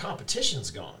realize the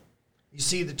competition's gone. You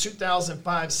see, the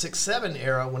 2005, 6, 7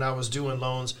 era when I was doing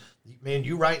loans, man,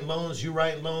 you writing loans, he's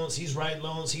writing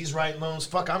loans.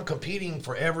 Fuck, I'm competing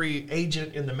for every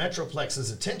agent in the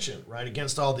Metroplex's attention, right,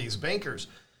 against all these bankers.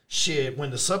 Shit,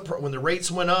 when the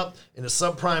rates went up and the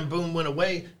subprime boom went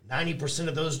away, 90%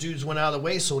 of those dudes went out of the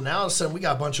way. So now all of a sudden we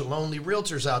got a bunch of lonely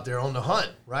realtors out there on the hunt,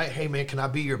 right? Hey man, can I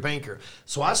be your banker?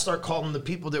 So I start calling the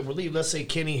people that will leave. Let's say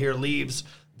Kenny here leaves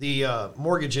the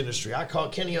mortgage industry. I call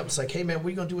Kenny up. It's like, hey man, what are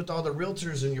you gonna do with all the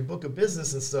realtors in your book of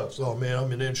business and stuff? So, oh man,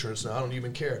 I'm in insurance now. I don't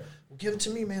even care. Well, give it to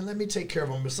me, man. Let me take care of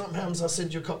them. If something happens, I'll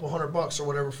send you a couple $100 or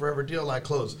whatever for every deal I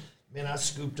close. Man, I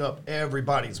scooped up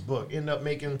everybody's book. Ended up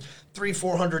making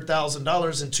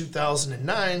 $300,000-$400,000 in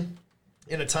 2009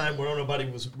 in a time where nobody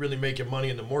was really making money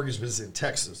in the mortgage business in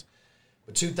Texas.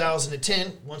 But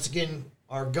 2010, once again,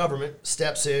 our government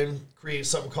steps in, creates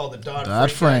something called the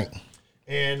Dodd-Frank.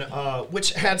 And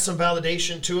which had some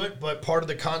validation to it, but part of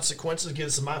the consequences, again,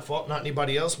 it's my fault, not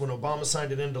anybody else, when Obama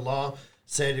signed it into law,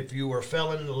 said if you were a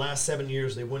felon in the last 7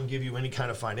 years, they wouldn't give you any kind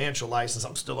of financial license.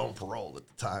 I'm still on parole at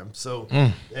the time. So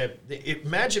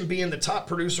imagine being the top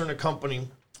producer in a company,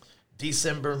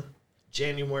 December,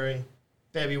 January,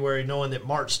 February, knowing that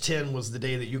March 10 was the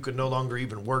day that you could no longer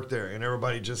even work there. And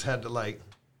everybody just had to like,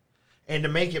 and to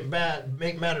make it bad,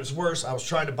 make matters worse, I was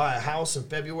trying to buy a house in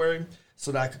February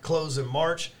so that I could close in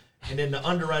March. And then the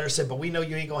underwriter said, but we know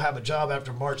you ain't going to have a job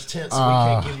after March 10th, so we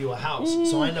can't give you a house.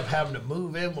 So I ended up having to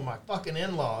move in with my fucking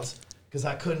in-laws because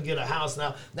I couldn't get a house.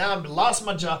 Now I've lost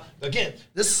my job. Again,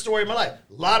 this is the story of my life.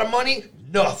 A lot of money,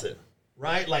 nothing,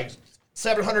 right? Like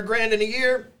 $700,000 in a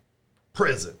year,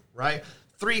 prison, right?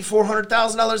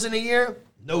 $300,000-$400,000 in a year,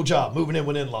 no job, moving in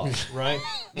with in-laws, right?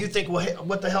 You think, well, hey,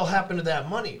 what the hell happened to that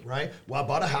money, right? Well, I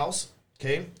bought a house,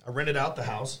 okay? I rented out the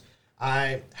house.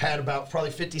 I had about probably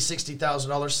 $50,000,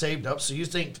 $60,000 saved up. So you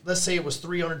think, let's say it was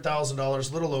 $300,000,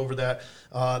 a little over that.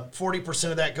 40%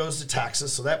 of that goes to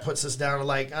taxes. So that puts us down to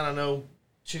like, I don't know,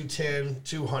 $210,000,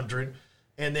 $200,000.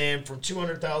 And then from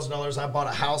 $200,000, I bought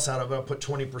a house out of it. I put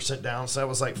 20% down. So that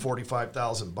was like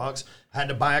 $45,000. I had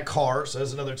to buy a car. So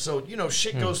that's another. So, you know,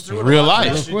 shit goes through it. Real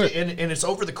life. And it's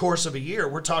over the course of a year.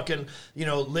 We're talking, you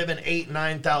know, living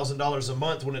 $8,000, $9,000 a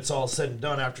month when it's all said and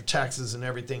done after taxes and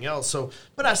everything else. So,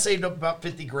 but I saved up about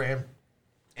 $50,000.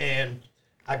 And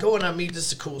I go and I meet, this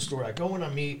is a cool story. I go and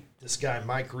I meet this guy,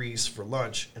 Mike Reese, for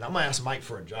lunch. And I'm going to ask Mike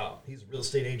for a job. He's a real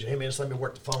estate agent. Hey, man, just let me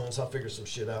work the phones. I'll figure some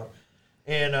shit out.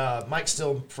 And Mike's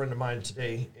still a friend of mine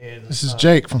today. And this is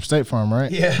Jake from State Farm,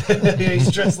 right? Yeah,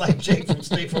 he's dressed like Jake from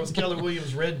State Farm. It's Keller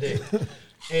Williams' Red Day.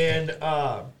 And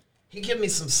he gave me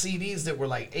some CDs that were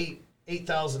like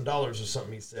 $8,000 or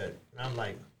something, he said. And I'm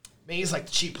like, man, he's like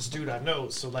the cheapest dude I know.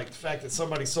 So like the fact that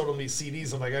somebody sold him these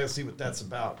CDs, I'm like, I gotta see what that's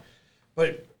about.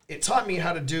 But it taught me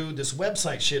how to do this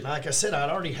website shit. And like I said,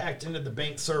 I'd already hacked into the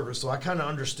bank server, so I kind of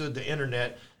understood the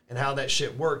internet and how that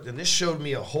shit worked. And this showed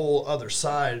me a whole other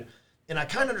side. And I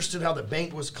kind of understood how the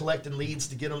bank was collecting leads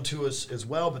to get them to us as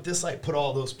well. But this like put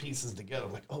all those pieces together.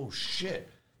 I'm like, oh shit.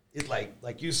 It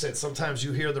like you said, sometimes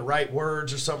you hear the right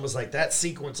words or something. Was like that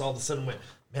sequence all of a sudden went,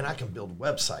 man, I can build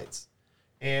websites.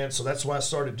 And so that's what I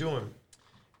started doing.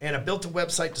 And I built a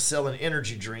website to sell an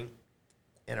energy drink.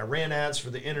 And I ran ads for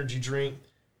the energy drink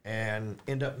and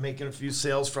ended up making a few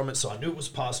sales from it. So I knew it was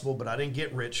possible, but I didn't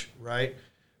get rich, right?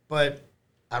 But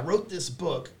I wrote this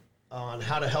book on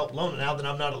how to help loan. Now that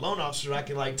I'm not a loan officer, I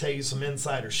can like tell you some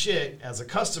insider shit as a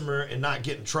customer and not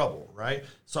get in trouble, right?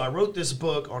 So I wrote this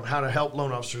book on how to help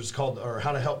loan officers or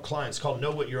how to help clients called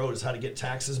Know What You're Owed, is how to get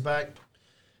taxes back.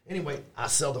 Anyway, I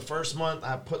sell the first month,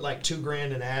 I put like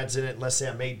 $2,000 in ads in it. Let's say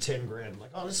I made $10,000. I'm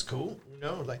like, oh, this is cool. You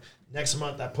know, like next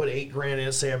month I put $8,000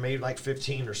 in, say I made like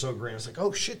 15 or so grand. It's like,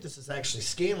 oh shit, this is actually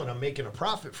scaling. I'm making a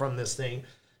profit from this thing.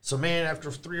 So, man,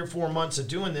 after 3 or 4 months of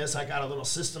doing this, I got a little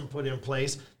system put in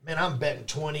place. Man, I'm betting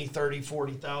 $20,000,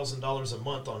 $30,000, $40,000 a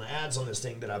month on ads on this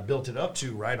thing that I built it up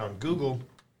to, right, on Google.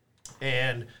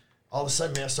 And all of a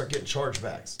sudden, man, I start getting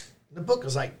chargebacks. The book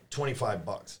was like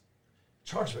 $25.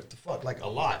 Chargeback, the fuck, like a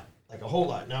lot, like a whole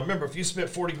lot. Now, remember, if you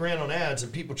spent 40 grand on ads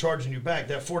and people charging you back,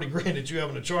 that 40 grand that you have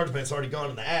in a chargeback's already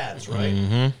gone in the ads, right?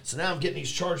 Mm-hmm. So now I'm getting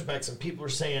these chargebacks and people are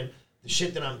saying the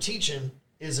shit that I'm teaching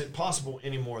isn't possible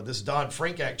anymore. This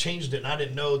Dodd-Frank Act changed it, and I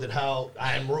didn't know that how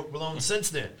I am broke alone since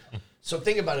then. So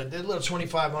think about it. That little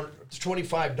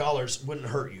 $25 wouldn't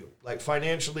hurt you. Like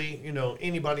financially, you know,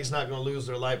 anybody's not going to lose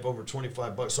their life over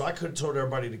 $25. So I could have told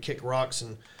everybody to kick rocks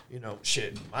and, you know,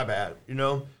 shit, my bad, you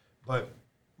know. But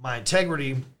my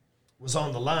integrity was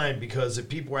on the line because if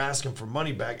people were asking for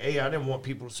money back, I didn't want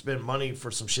people to spend money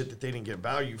for some shit that they didn't get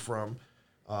value from.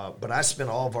 But I spent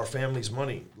all of our family's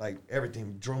money, like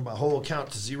everything, drove my whole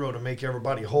account to zero to make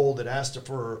everybody whole that asked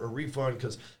for a refund.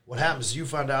 Because what happens is you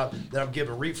find out that I'm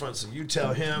giving refunds, so you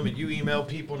tell him and you email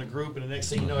people in the group, and the next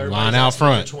thing you know, everybody's out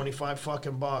front. 25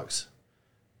 fucking bucks.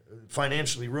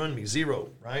 Financially ruined me, zero,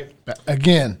 right?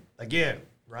 Again,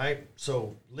 right?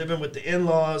 So living with the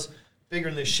in-laws,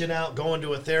 figuring this shit out, going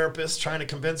to a therapist, trying to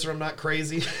convince her I'm not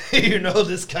crazy, you know,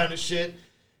 this kind of shit,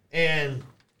 and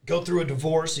go through a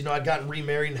divorce. You know, I'd gotten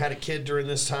remarried and had a kid during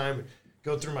this time.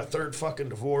 Go through my third fucking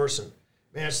divorce. And,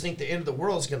 man, I just think the end of the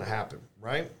world's going to happen,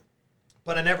 right?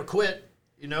 But I never quit.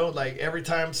 You know, like, every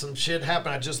time some shit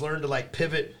happened, I just learned to, like,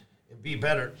 pivot and be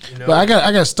better, you know? But I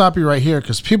got to stop you right here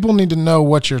because people need to know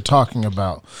what you're talking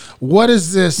about. What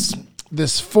is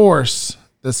this force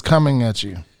that's coming at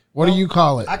you? What do you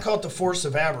call it? I call it the force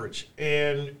of average.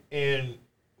 And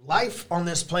life on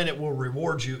this planet will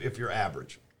reward you if you're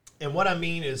average. And what I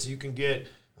mean is you can get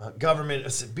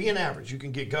being average, you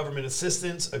can get government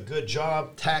assistance, a good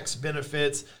job, tax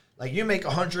benefits. Like you make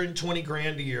 120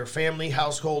 grand a year, family,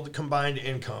 household, combined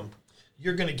income.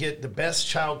 You're going to get the best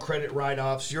child credit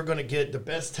write-offs. You're going to get the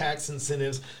best tax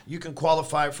incentives. You can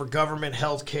qualify for government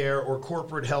health care or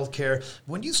corporate health care.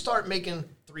 When you start making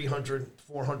 $300,000,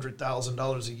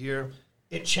 $400,000 a year,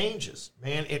 it changes,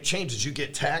 man. It changes. You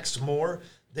get taxed more.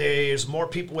 There's more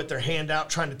people with their hand out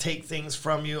trying to take things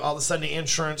from you. All of a sudden, the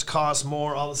insurance costs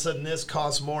more. All of a sudden, this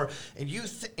costs more. And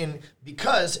and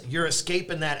because you're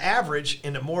escaping that average,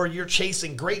 and the more you're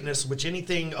chasing greatness, which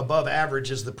anything above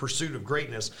average is the pursuit of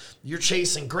greatness, you're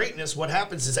chasing greatness, what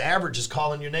happens is average is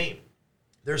calling your name.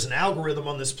 There's an algorithm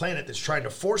on this planet that's trying to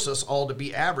force us all to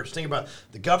be average. Think about it.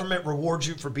 The government rewards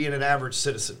you for being an average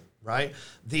citizen, right?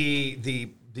 The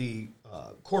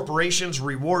corporations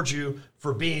reward you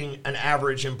for being an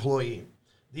average employee.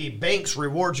 The banks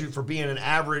reward you for being an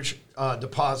average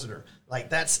depositor. Like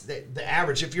that's the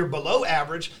average. If you're below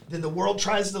average, then the world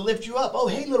tries to lift you up. Oh,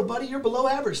 hey, little buddy, you're below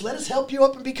average. Let us help you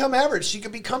up and become average so you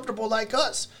can be comfortable like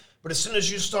us. But as soon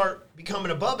as you start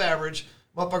becoming above average,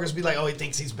 motherfuckers be like, oh, he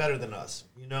thinks he's better than us.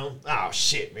 You know? Oh,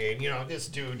 shit, man. You know, this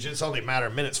dude, just only a matter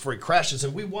of minutes before he crashes.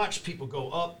 And we watch people go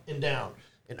up and down.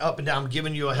 And up and down, I'm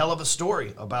giving you a hell of a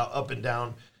story about up and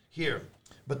down here.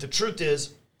 But the truth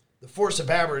is, the force of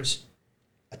average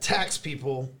attacks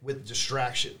people with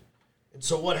distraction. And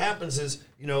so what happens is,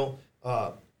 you know,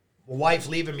 my wife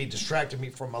leaving me distracted me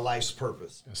from my life's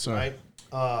purpose. Yes, sir.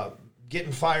 Right?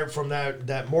 Getting fired from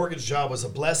that mortgage job was a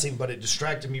blessing, but it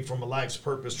distracted me from my life's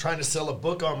purpose. Trying to sell a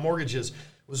book on mortgages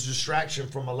was distraction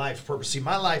from my life's purpose. See,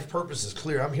 my life purpose is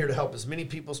clear. I'm here to help as many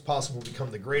people as possible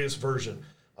become the greatest version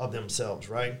of themselves,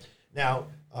 right? Now,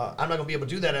 I'm not going to be able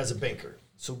to do that as a banker.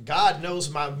 So God knows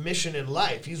my mission in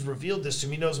life. He's revealed this to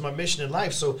me. He knows my mission in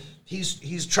life. So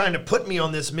he's trying to put me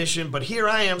on this mission. But here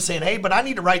I am saying, hey, but I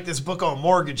need to write this book on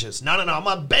mortgages. No. I'm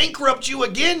going to bankrupt you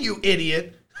again, you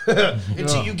idiot,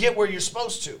 until you get where you're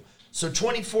supposed to. So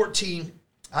 2014,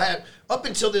 up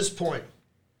until this point,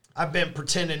 I've been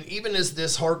pretending, even as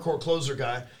this hardcore closer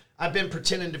guy, I've been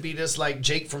pretending to be this like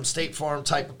Jake from State Farm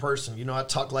type of person. You know, I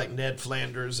talk like Ned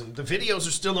Flanders, and the videos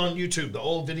are still on YouTube. The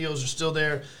old videos are still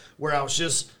there where I was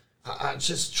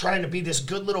just trying to be this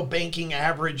good little banking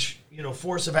average, you know,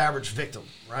 force of average victim,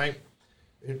 right?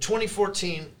 In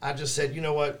 2014, I just said, you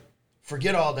know what?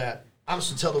 Forget all that. I'm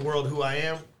just going to tell the world who I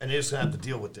am, and they're just going to have to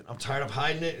deal with it. I'm tired of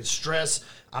hiding it. It's stress.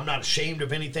 I'm not ashamed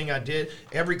of anything I did.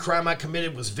 Every crime I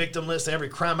committed was victimless. Every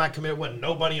crime I committed wasn't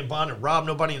nobody in bond and rob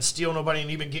nobody and steal nobody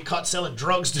and even get caught selling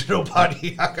drugs to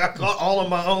nobody. I got caught all on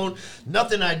my own.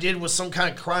 Nothing I did was some kind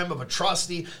of crime of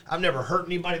atrocity. I've never hurt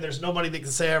anybody. There's nobody that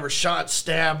can say I ever shot,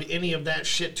 stabbed, any of that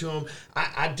shit to them.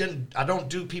 I don't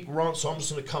do people wrong, so I'm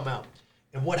just going to come out.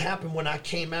 And what happened when I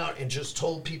came out and just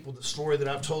told people the story that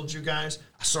I've told you guys,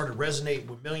 I started resonating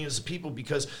with millions of people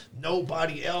because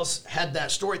nobody else had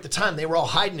that story at the time. They were all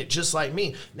hiding it just like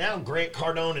me. Now Grant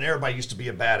Cardone and everybody used to be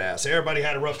a badass. Everybody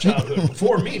had a rough childhood.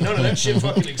 Before me, none of that shit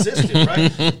fucking existed,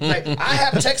 right? Like, I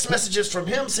have text messages from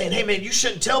him saying, hey, man, you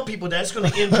shouldn't tell people that. It's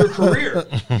going to end your career.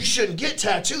 You shouldn't get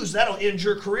tattoos. That'll end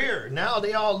your career. Now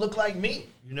they all look like me,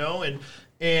 you know, and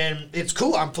it's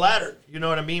cool. I'm flattered. You know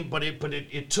what I mean? But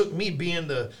it took me being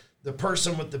the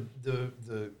person with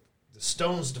the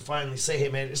stones to finally say, hey,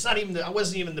 man, it's not even I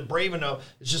wasn't even the brave enough.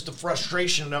 It's just the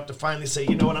frustration enough to finally say,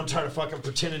 you know what? I'm tired of fucking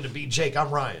pretending to be Jake. I'm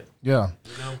Ryan. Yeah.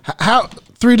 You know? How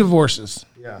 3 divorces.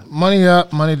 Yeah. Money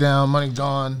up, money down, money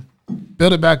gone.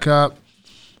 Build it back up.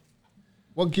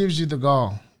 What gives you the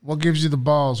gall? What gives you the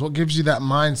balls? What gives you that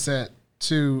mindset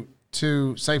to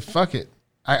say, fuck it?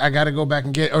 I got to go back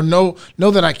and get it, or know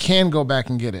that I can go back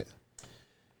and get it?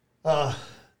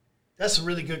 That's a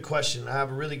really good question. I have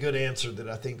a really good answer that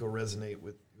I think will resonate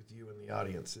with you and the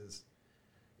audience is,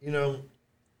 you know,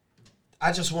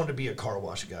 I just wanted to be a car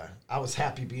wash guy. I was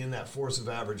happy being that force of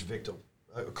average victim.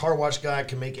 A car wash guy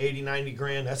can make 80, 90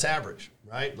 grand. That's average,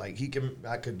 right? Like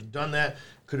I could have done that.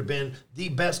 Could have been the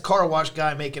best car wash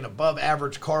guy making above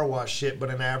average car wash shit,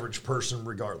 but an average person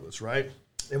regardless, right?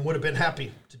 And would have been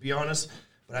happy, to be honest.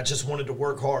 But I just wanted to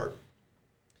work hard.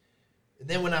 And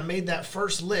then when I made that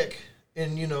first lick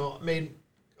and, you know, made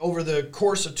over the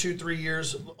course of 2-3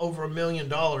 years over $1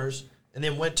 million and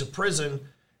then went to prison,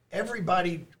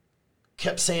 everybody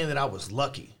kept saying that I was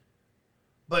lucky.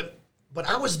 But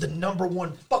I was the number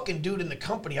one fucking dude in the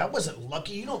company. I wasn't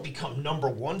lucky. You don't become number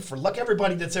one for luck.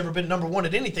 Everybody that's ever been number one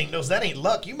at anything knows that ain't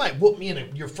luck. You might whoop me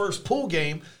in your first pool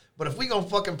game, but if we gonna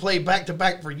fucking play back to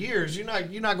back for years, you're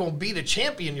not gonna be the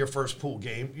champion your first pool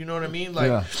game. You know what I mean? Like,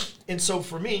 yeah. And so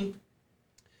for me,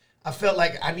 I felt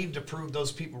like I needed to prove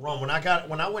those people wrong. When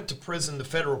I went to prison, the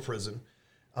federal prison,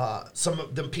 some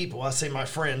of them people, I say my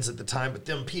friends at the time, but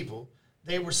them people,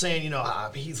 they were saying, you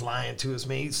know, he's lying to us,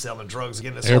 man. He's selling drugs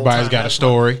again. Everybody's got a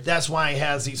story. That's why he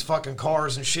has these fucking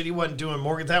cars and shit. He wasn't doing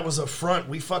mortgage. That was a front.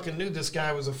 We fucking knew this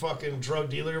guy was a fucking drug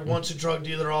dealer. Once a drug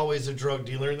dealer, always a drug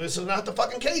dealer. This is not the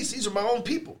fucking case. These are my own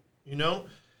people, you know?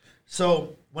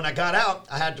 So when I got out,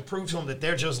 I had to prove to them that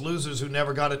they're just losers who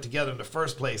never got it together in the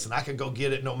first place, and I could go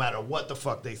get it no matter what the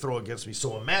fuck they throw against me.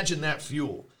 So imagine that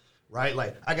fuel, right?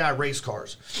 Like, I got race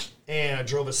cars, and I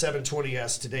drove a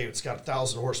 720S today. It's got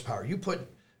 1,000 horsepower. You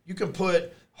can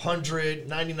put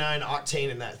 199 octane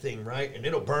in that thing, right? And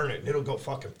it'll burn it, and it'll go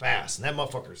fucking fast. And that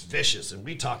motherfucker's vicious. And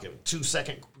we talking 2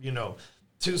 second,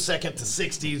 2 second to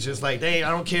 60 is just like, hey,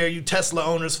 I don't care. You Tesla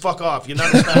owners, fuck off. You're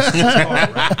not as fast as this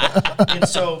car, right? And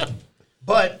so,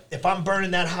 but if I'm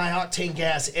burning that high octane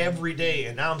gas every day,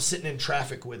 and now I'm sitting in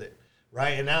traffic with it,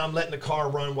 right? And now I'm letting the car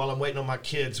run while I'm waiting on my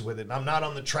kids with it. And I'm not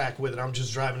on the track with it. I'm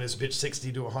just driving this bitch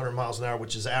 60 to 100 miles an hour,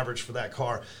 which is average for that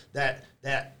car. That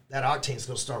octane's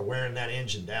going to start wearing that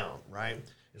engine down, right?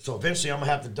 And so eventually I'm going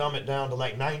to have to dumb it down to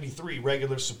like 93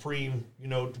 regular Supreme,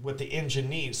 what the engine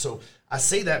needs. So I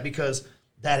say that because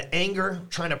that anger,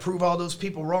 trying to prove all those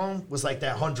people wrong, was like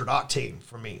that 100 octane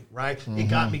for me, right? Mm-hmm. It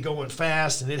got me going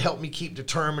fast, and it helped me keep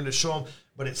determined to show them.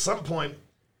 But at some point,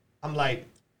 I'm like,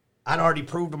 I'd already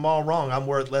proved them all wrong. I'm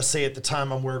worth, let's say at the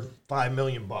time, I'm worth $5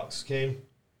 million, okay?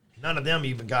 None of them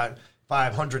even got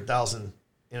 $500,000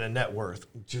 in a net worth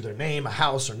to their name, a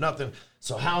house, or nothing.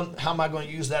 So how am I going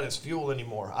to use that as fuel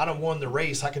anymore? I don't won the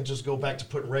race. I can just go back to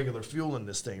putting regular fuel in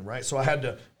this thing, right? So I had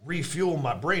to refuel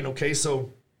my brain, okay?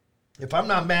 So if I'm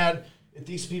not mad at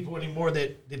these people anymore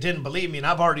that didn't believe me, and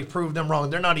I've already proved them wrong,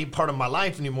 they're not even part of my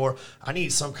life anymore, I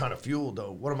need some kind of fuel,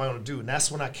 though. What am I going to do? And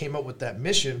that's when I came up with that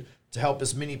mission to help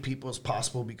as many people as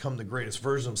possible become the greatest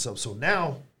version of themselves. So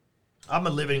now I'm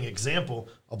a living example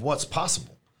of what's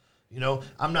possible.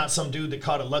 I'm not some dude that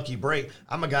caught a lucky break.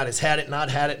 I'm a guy that's had it, not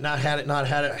had it, not had it, not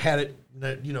had it, had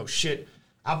it, shit.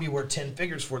 I'll be worth 10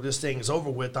 figures before this thing is over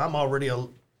with.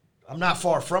 I'm not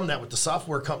far from that with the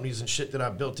software companies and shit that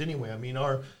I've built anyway. I mean,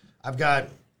 I've got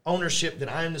ownership that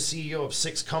I am the CEO of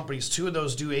 6 companies. 2 of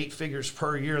those do 8 figures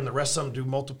per year, and the rest of them do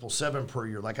multiple 7 per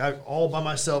year. Like, I all by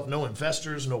myself, no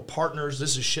investors, no partners.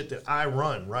 This is shit that I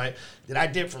run, right? That I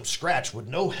did from scratch with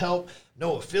no help,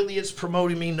 no affiliates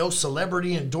promoting me, no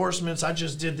celebrity endorsements. I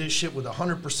just did this shit with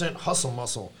 100% hustle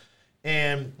muscle.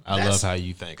 And I love how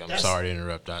you think. I'm sorry to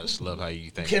interrupt. I just love how you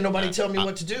think. Can't nobody tell me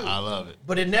what to do. I love it.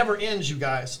 But it never ends, you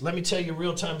guys. Let me tell you a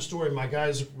real-time story. My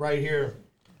guys right here,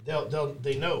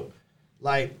 they know.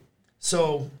 Like,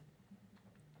 so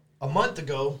a month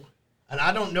ago, and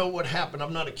I don't know what happened.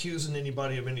 I'm not accusing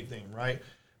anybody of anything, right?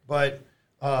 But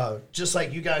just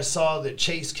like you guys saw that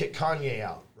Chase kicked Kanye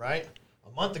out, right?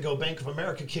 A month ago, Bank of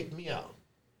America kicked me out.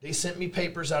 They sent me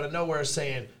papers out of nowhere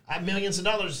saying, I have millions of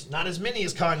dollars, not as many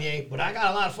as Kanye, but I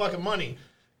got a lot of fucking money.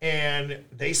 And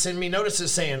they send me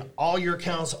notices saying, all your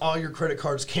accounts, all your credit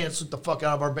cards, canceled the fuck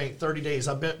out of our bank, 30 days.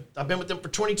 I've been with them for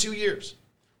 22 years.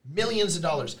 Millions of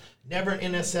dollars. Never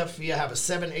an NSF fee. I have a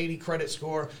 780 credit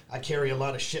score. I carry a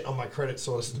lot of shit on my credit,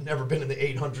 so it's never been in the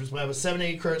 800s. But I have a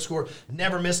 780 credit score.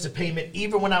 Never missed a payment.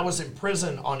 Even when I was in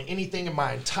prison on anything in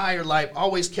my entire life,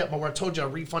 always kept my word. I told you I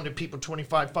refunded people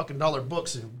 $25 fucking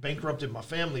books and bankrupted my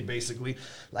family, basically.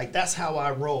 Like, that's how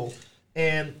I roll.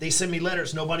 And they send me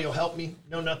letters. Nobody will help me.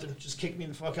 No nothing. Just kick me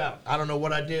the fuck out. I don't know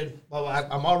what I did. Well,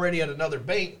 I'm already at another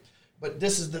bank, but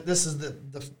this is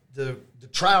the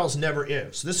trials never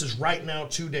end. So this is right now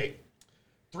today.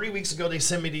 3 weeks ago, they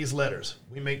sent me these letters.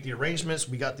 We make the arrangements.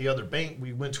 We got the other bank.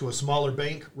 We went to a smaller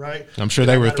bank, right? I'm sure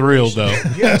they were thrilled, though.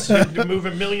 Yes, you're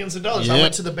moving millions of dollars. Yep. I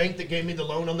went to the bank that gave me the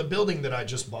loan on the building that I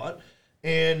just bought.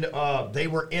 And they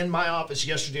were in my office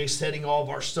yesterday setting all of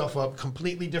our stuff up.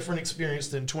 Completely different experience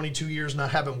than 22 years not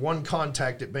having one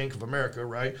contact at Bank of America,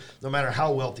 right? No matter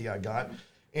how wealthy I got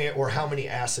or how many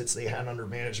assets they had under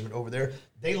management over there.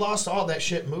 They lost all that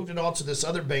shit, moved it all to this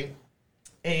other bank.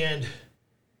 And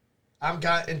I've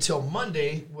got until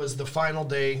Monday was the final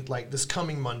day, like this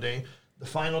coming Monday, the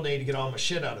final day to get all my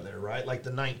shit out of there, right? Like the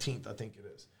 19th, I think it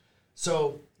is.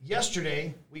 So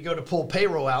yesterday, we go to pull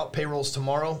payroll out. Payroll's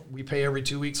tomorrow. We pay every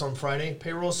 2 weeks on Friday.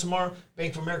 Payroll's tomorrow.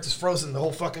 Bank of America's frozen. The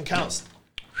whole fucking counts.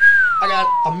 I got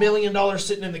 $1 million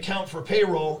sitting in the account for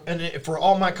payroll and for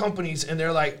all my companies, and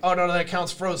they're like, oh, no, that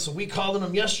account's froze. So we called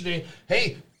them yesterday.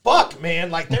 Hey, fuck,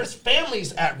 man. Like, there's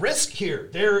families at risk here.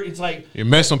 It's like... You're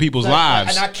messing with people's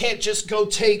lives. And I can't just go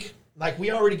take... Like,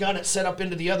 we already got it set up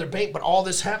into the other bank, but all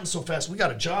this happened so fast. We got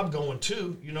a job going,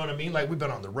 too. You know what I mean? Like, we've been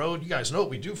on the road. You guys know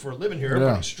what we do for a living here.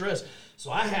 Everybody's stressed.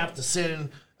 So I have to send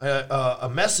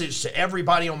a message to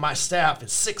everybody on my staff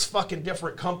at 6 fucking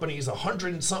different companies,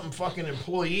 100 and something fucking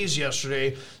employees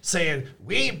yesterday, saying,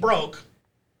 we ain't broke,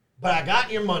 but I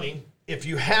got your money. If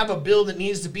you have a bill that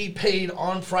needs to be paid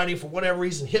on Friday for whatever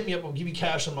reason, hit me up. I'll give you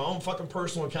cash on my own fucking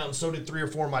personal account, and so did 3 or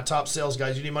 4 of my top sales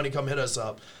guys. You need money, come hit us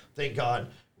up. Thank God.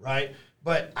 Right?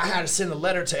 But I had to send a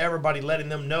letter to everybody letting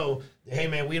them know that, hey,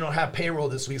 man, we don't have payroll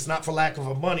this week. It's not for lack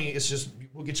of money. It's just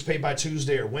we'll get you paid by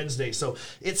Tuesday or Wednesday. So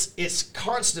it's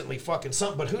constantly fucking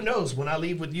something. But who knows? When I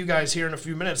leave with you guys here in a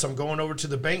few minutes, I'm going over to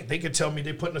the bank. They could tell me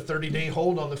they're putting a 30-day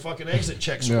hold on the fucking exit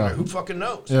checks. Yeah. Who fucking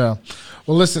knows? Yeah.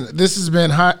 Well, listen, this has been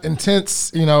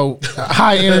intense,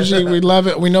 high energy. We love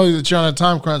it. We know that you're on a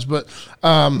time crunch, but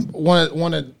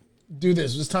want to do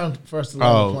this. It's time for us to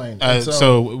land the plane.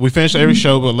 So we finish every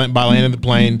show by landing the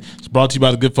plane. It's brought to you by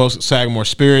the good folks at Sagamore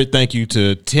Spirit. Thank you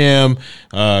to Tim,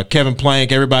 Kevin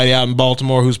Plank, everybody out in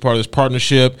Baltimore who's part of this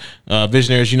partnership.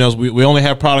 Visionaries, we only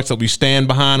have products that we stand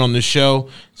behind on this show.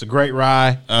 It's a great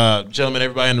ride. Gentlemen,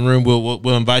 everybody in the room,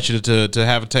 we'll invite you to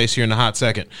have a taste here in a hot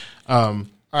second. All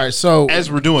right, so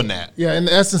as we're doing that. Yeah, in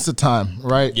the essence of time,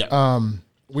 right? Yeah.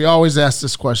 We always ask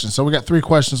this question. So we got 3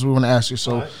 questions we want to ask you.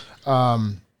 So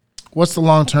what's the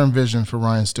long-term vision for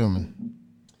Ryan Stewman?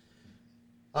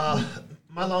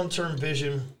 My long-term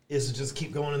vision is to just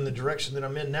keep going in the direction that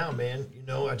I'm in now, man.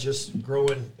 I just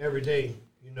growing every day,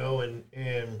 and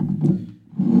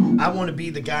I want to be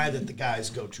the guy that the guys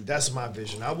go to. That's my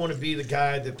vision. I want to be the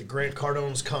guy that the Grant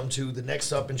Cardones come to, the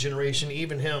next up in generation,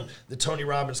 even him, the Tony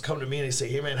Robbins come to me and they say,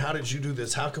 hey, man, how did you do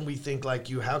this? How can we think like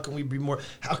you? How can we be more?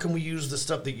 How can we use the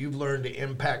stuff that you've learned to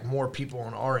impact more people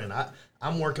on our end?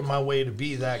 I'm working my way to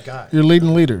be that guy. You're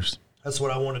leading leaders. That's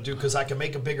what I want to do because I can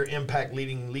make a bigger impact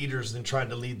leading leaders than trying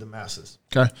to lead the masses.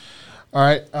 Okay. All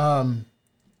right.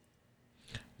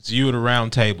 It's you at a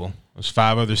round table. There's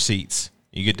 5 other seats.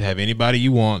 You get to have anybody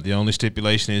you want. The only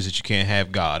stipulation is that you can't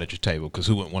have God at your table because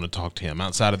who wouldn't want to talk to him?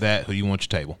 Outside of that, who do you want your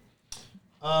table?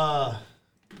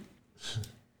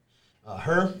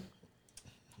 Her,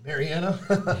 Mariana,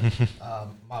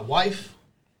 my wife,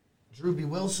 Drew B.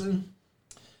 Wilson.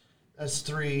 That's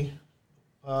 3.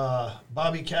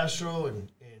 Bobby Castro and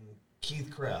Keith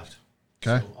Kraft.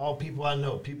 Okay. So all people I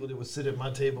know, people that would sit at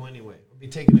my table anyway. I'll be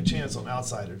taking a chance on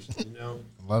outsiders,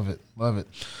 Love it. Love it.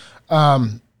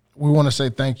 We want to say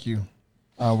thank you.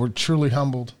 We're truly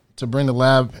humbled to bring the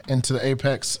lab into the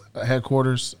Apex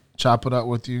headquarters, chop it up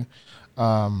with you.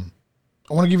 I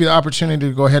want to give you the opportunity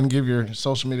to go ahead and give your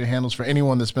social media handles for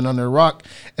anyone that's been under a rock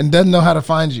and doesn't know how to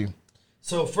find you.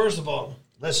 So first of all,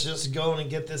 let's just go and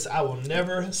get this. I will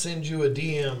never send you a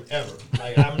DM ever.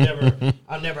 Like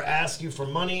I'll never ask you for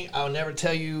money. I'll never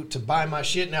tell you to buy my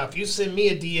shit. Now, if you send me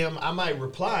a DM, I might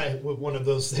reply with one of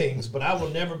those things, but I will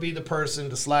never be the person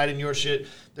to slide in your shit.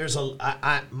 There's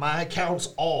my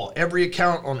accounts every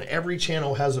account on every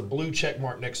channel has a blue check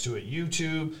mark next to it.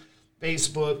 YouTube,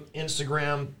 Facebook,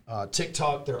 Instagram,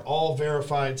 TikTok, they're all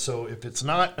verified. So if it's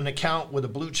not an account with a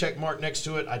blue check mark next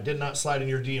to it, I did not slide in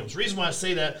your DMs. The reason why I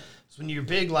say that is when you're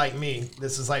big like me,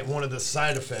 this is like one of the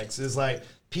side effects, is like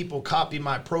people copy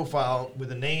my profile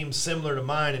with a name similar to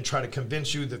mine and try to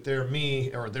convince you that they're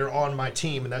me or they're on my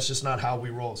team, and that's just not how we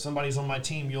roll. If somebody's on my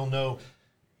team, you'll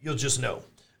just know.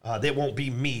 They won't be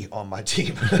me on my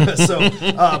team.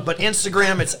 But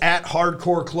Instagram, it's at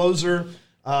Hardcore Closer.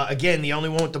 Again, the only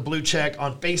one with the blue check.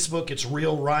 On Facebook, it's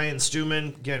Real Ryan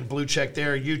Stewman. Again, blue check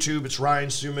there. YouTube, it's Ryan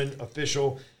Stewman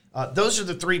Official. Those are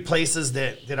the three places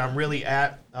that I'm really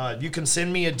at. You can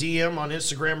send me a DM on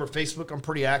Instagram or Facebook. I'm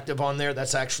pretty active on there.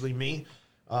 That's actually me.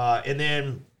 And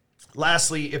then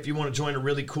lastly, if you want to join a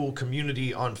really cool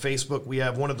community on Facebook, we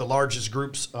have one of the largest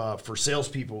groups for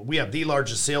salespeople. We have the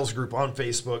largest sales group on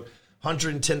Facebook.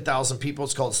 110,000 people.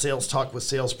 It's called Sales Talk with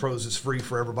Sales Pros. It's free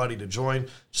for everybody to join.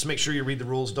 Just make sure you read the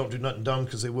rules. Don't do nothing dumb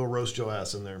because they will roast your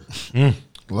ass in there.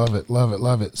 Love it, love it,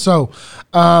 love it. So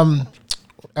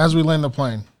as we land the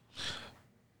plane,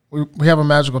 we have a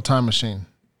magical time machine,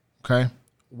 okay?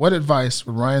 What advice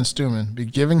would Ryan Stewman be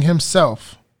giving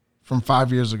himself from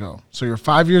 5 years ago? So you're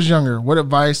 5 years younger. What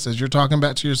advice, as you're talking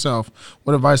back to yourself,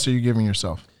 what advice are you giving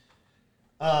yourself?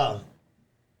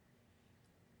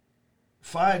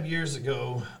 5 years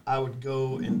ago, I would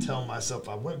go and tell myself,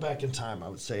 I went back in time, I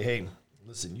would say, hey,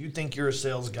 listen, you think you're a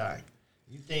sales guy.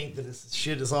 You think that this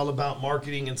shit is all about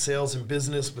marketing and sales and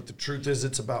business, but the truth is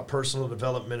it's about personal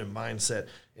development and mindset.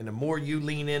 And the more you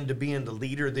lean into being the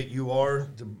leader that you are,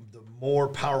 the more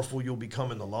powerful you'll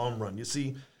become in the long run. You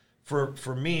see, for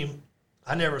me,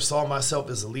 I never saw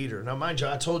myself as a leader. Now, mind you,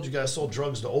 I told you guys I sold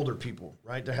drugs to older people,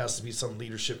 right? There has to be some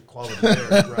leadership quality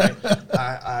there, right?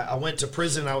 I went to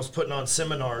prison. I was putting on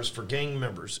seminars for gang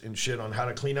members and shit on how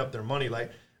to clean up their money.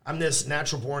 Like, I'm this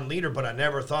natural-born leader, but I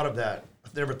never thought of that. I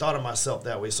never thought of myself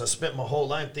that way. So I spent my whole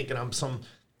life thinking I'm some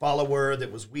follower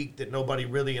that was weak, that nobody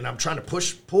really, and I'm trying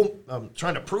to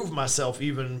trying to prove myself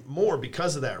even more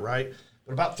because of that, right?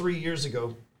 But about 3 years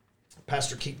ago,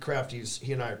 Pastor Keith Craft,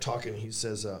 he and I are talking. He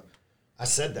says, I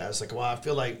said that. It's like, well, I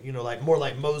feel like, like more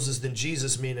like Moses than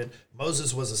Jesus, meaning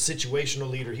Moses was a situational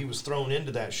leader. He was thrown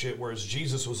into that shit, whereas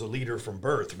Jesus was a leader from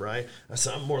birth, right? I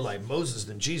said, I'm more like Moses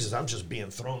than Jesus. I'm just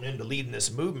being thrown into leading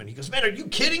this movement. He goes, man, are you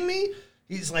kidding me?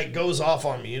 He's like, goes off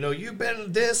on me. You've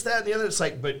been this, that, and the other. It's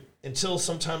like, but until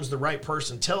sometimes the right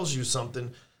person tells you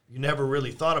something, you never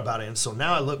really thought about it. And so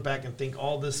now I look back and think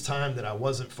all this time that I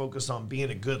wasn't focused on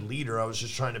being a good leader, I was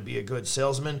just trying to be a good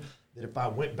salesman, that if I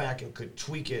went back and could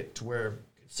tweak it to where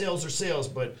sales are sales,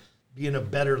 but being a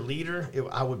better leader,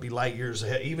 I would be light years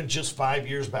ahead. Even just 5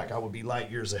 years back, I would be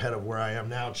light years ahead of where I am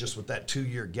now, just with that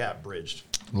 2-year gap bridged.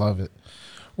 Love it.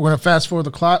 We're going to fast forward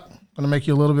the clock. I'm going to make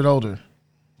you a little bit older,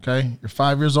 okay? You're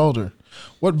 5 years older.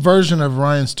 What version of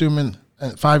Ryan Stewman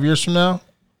 5 years from now,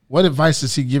 what advice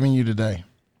is he giving you today?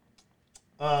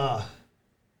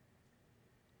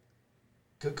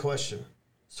 Good question.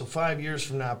 So 5 years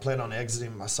from now, I plan on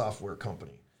exiting my software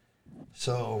company.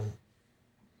 So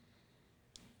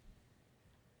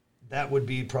that would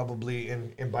be probably,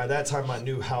 and by that time, my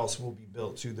new house will be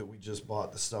built too that we just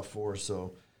bought the stuff for.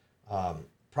 So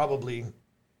probably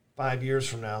 5 years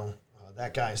from now,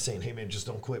 that guy is saying, hey, man, just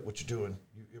don't quit what you're doing.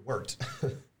 It worked.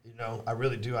 I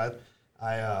really do. I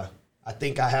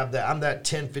think I have that. I'm that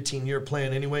 10, 15-year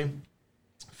plan anyway.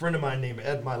 A friend of mine named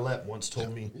Ed Milet once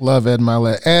told me. Love Ed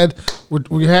Milet. Ed,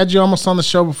 we had you almost on the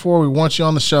show before. We want you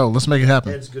on the show. Let's make it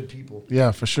happen. Ed's good people.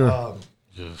 Yeah, for sure.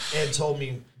 Ed told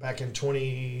me back in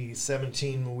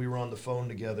 2017 when we were on the phone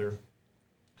together,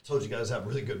 I told you guys I have a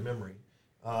really good memory.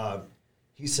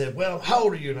 He said, well, how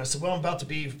old are you? And I said, well, I'm about to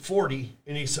be 40.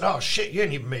 And he said, oh, shit, you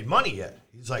ain't even made money yet.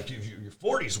 He's like, your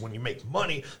 40s is when you make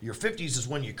money. Your 50s is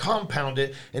when you compound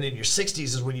it. And then your 60s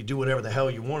is when you do whatever the hell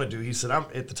you want to do. He said,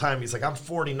 at the time, he's like, I'm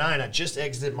 49. I just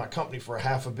exited my company for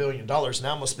 $500 million. Now I'm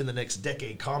going to spend the next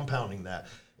decade compounding that.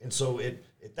 And so at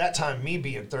that time, me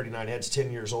being 39, Ed's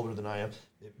 10 years older than I am,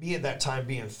 me at that time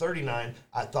being 39,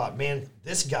 I thought, man,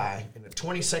 this guy in the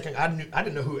 22nd, I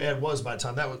didn't know who Ed was by the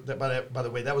time. By the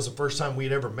way, that was the first time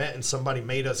we'd ever met, and somebody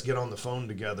made us get on the phone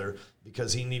together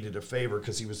because he needed a favor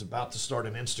because he was about to start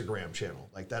an Instagram channel.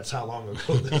 Like, that's how long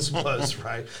ago this was,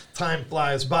 right? Time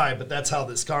flies by, but that's how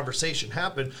this conversation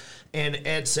happened. And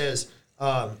Ed says,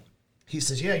 he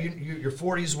says, yeah, your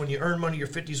 40s when you earn money, your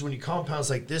 50s when you compound. It's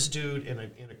like this dude in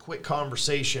a quick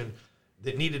conversation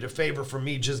that needed a favor from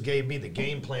me just gave me the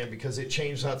game plan because it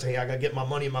changed how to say, hey, I got to get my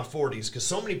money in my 40s. Because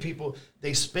so many people,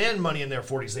 they spend money in their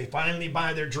 40s. They finally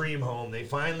buy their dream home. They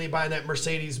finally buy that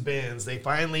Mercedes-Benz. They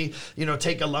finally,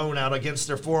 take a loan out against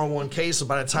their 401k. So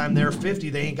by the time they're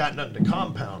 50, they ain't got nothing to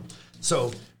compound.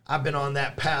 So I've been on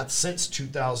that path since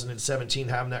 2017,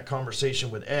 having that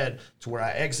conversation with Ed to where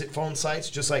I exit phone sites,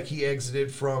 just like he exited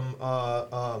from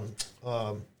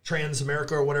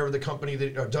Transamerica or whatever the company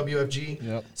that, or WFG.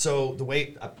 Yep. So the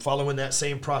way I'm following that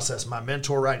same process, my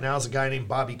mentor right now is a guy named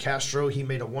Bobby Castro. He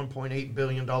made a $1.8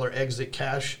 billion exit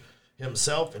cash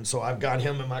himself, and so I've got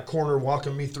him in my corner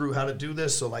walking me through how to do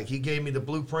this. So like he gave me the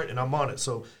blueprint and I'm on it.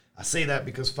 So I say that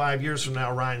because 5 years from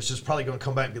now, Ryan's just probably going to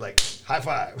come back and be like, high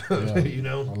five. Yeah. You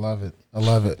know? I love it. I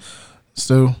love it.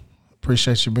 Stu,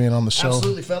 appreciate you being on the show.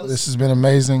 Absolutely, fellas. This has been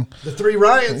amazing. The three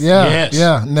Ryans. Yeah, Yes.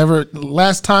 yeah. Never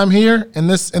last time here in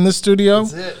this studio,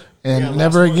 That's it. and Yeah,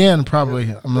 never last one. again probably.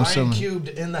 Yeah. I'm Ryan assuming. Cubed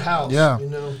in the house. Yeah. You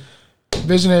know?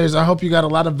 Visionaries, I hope you got a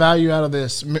lot of value out of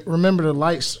this. Remember to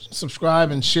like, subscribe,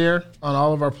 and share on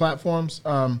all of our platforms.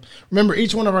 Remember,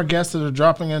 each one of our guests that are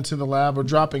dropping into the lab are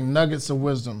dropping nuggets of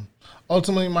wisdom.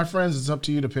 Ultimately, my friends, it's up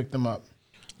to you to pick them up.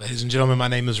 Ladies and gentlemen, my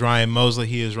name is Ryan Mosley.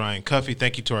 He is Ryan Cuffey.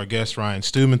 Thank you to our guest, Ryan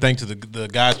Stewman. Thanks to the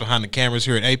guys behind the cameras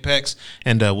here at Apex.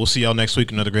 And we'll see y'all next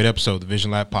week. Another great episode of the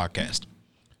Vision Lab Podcast.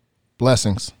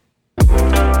 Blessings.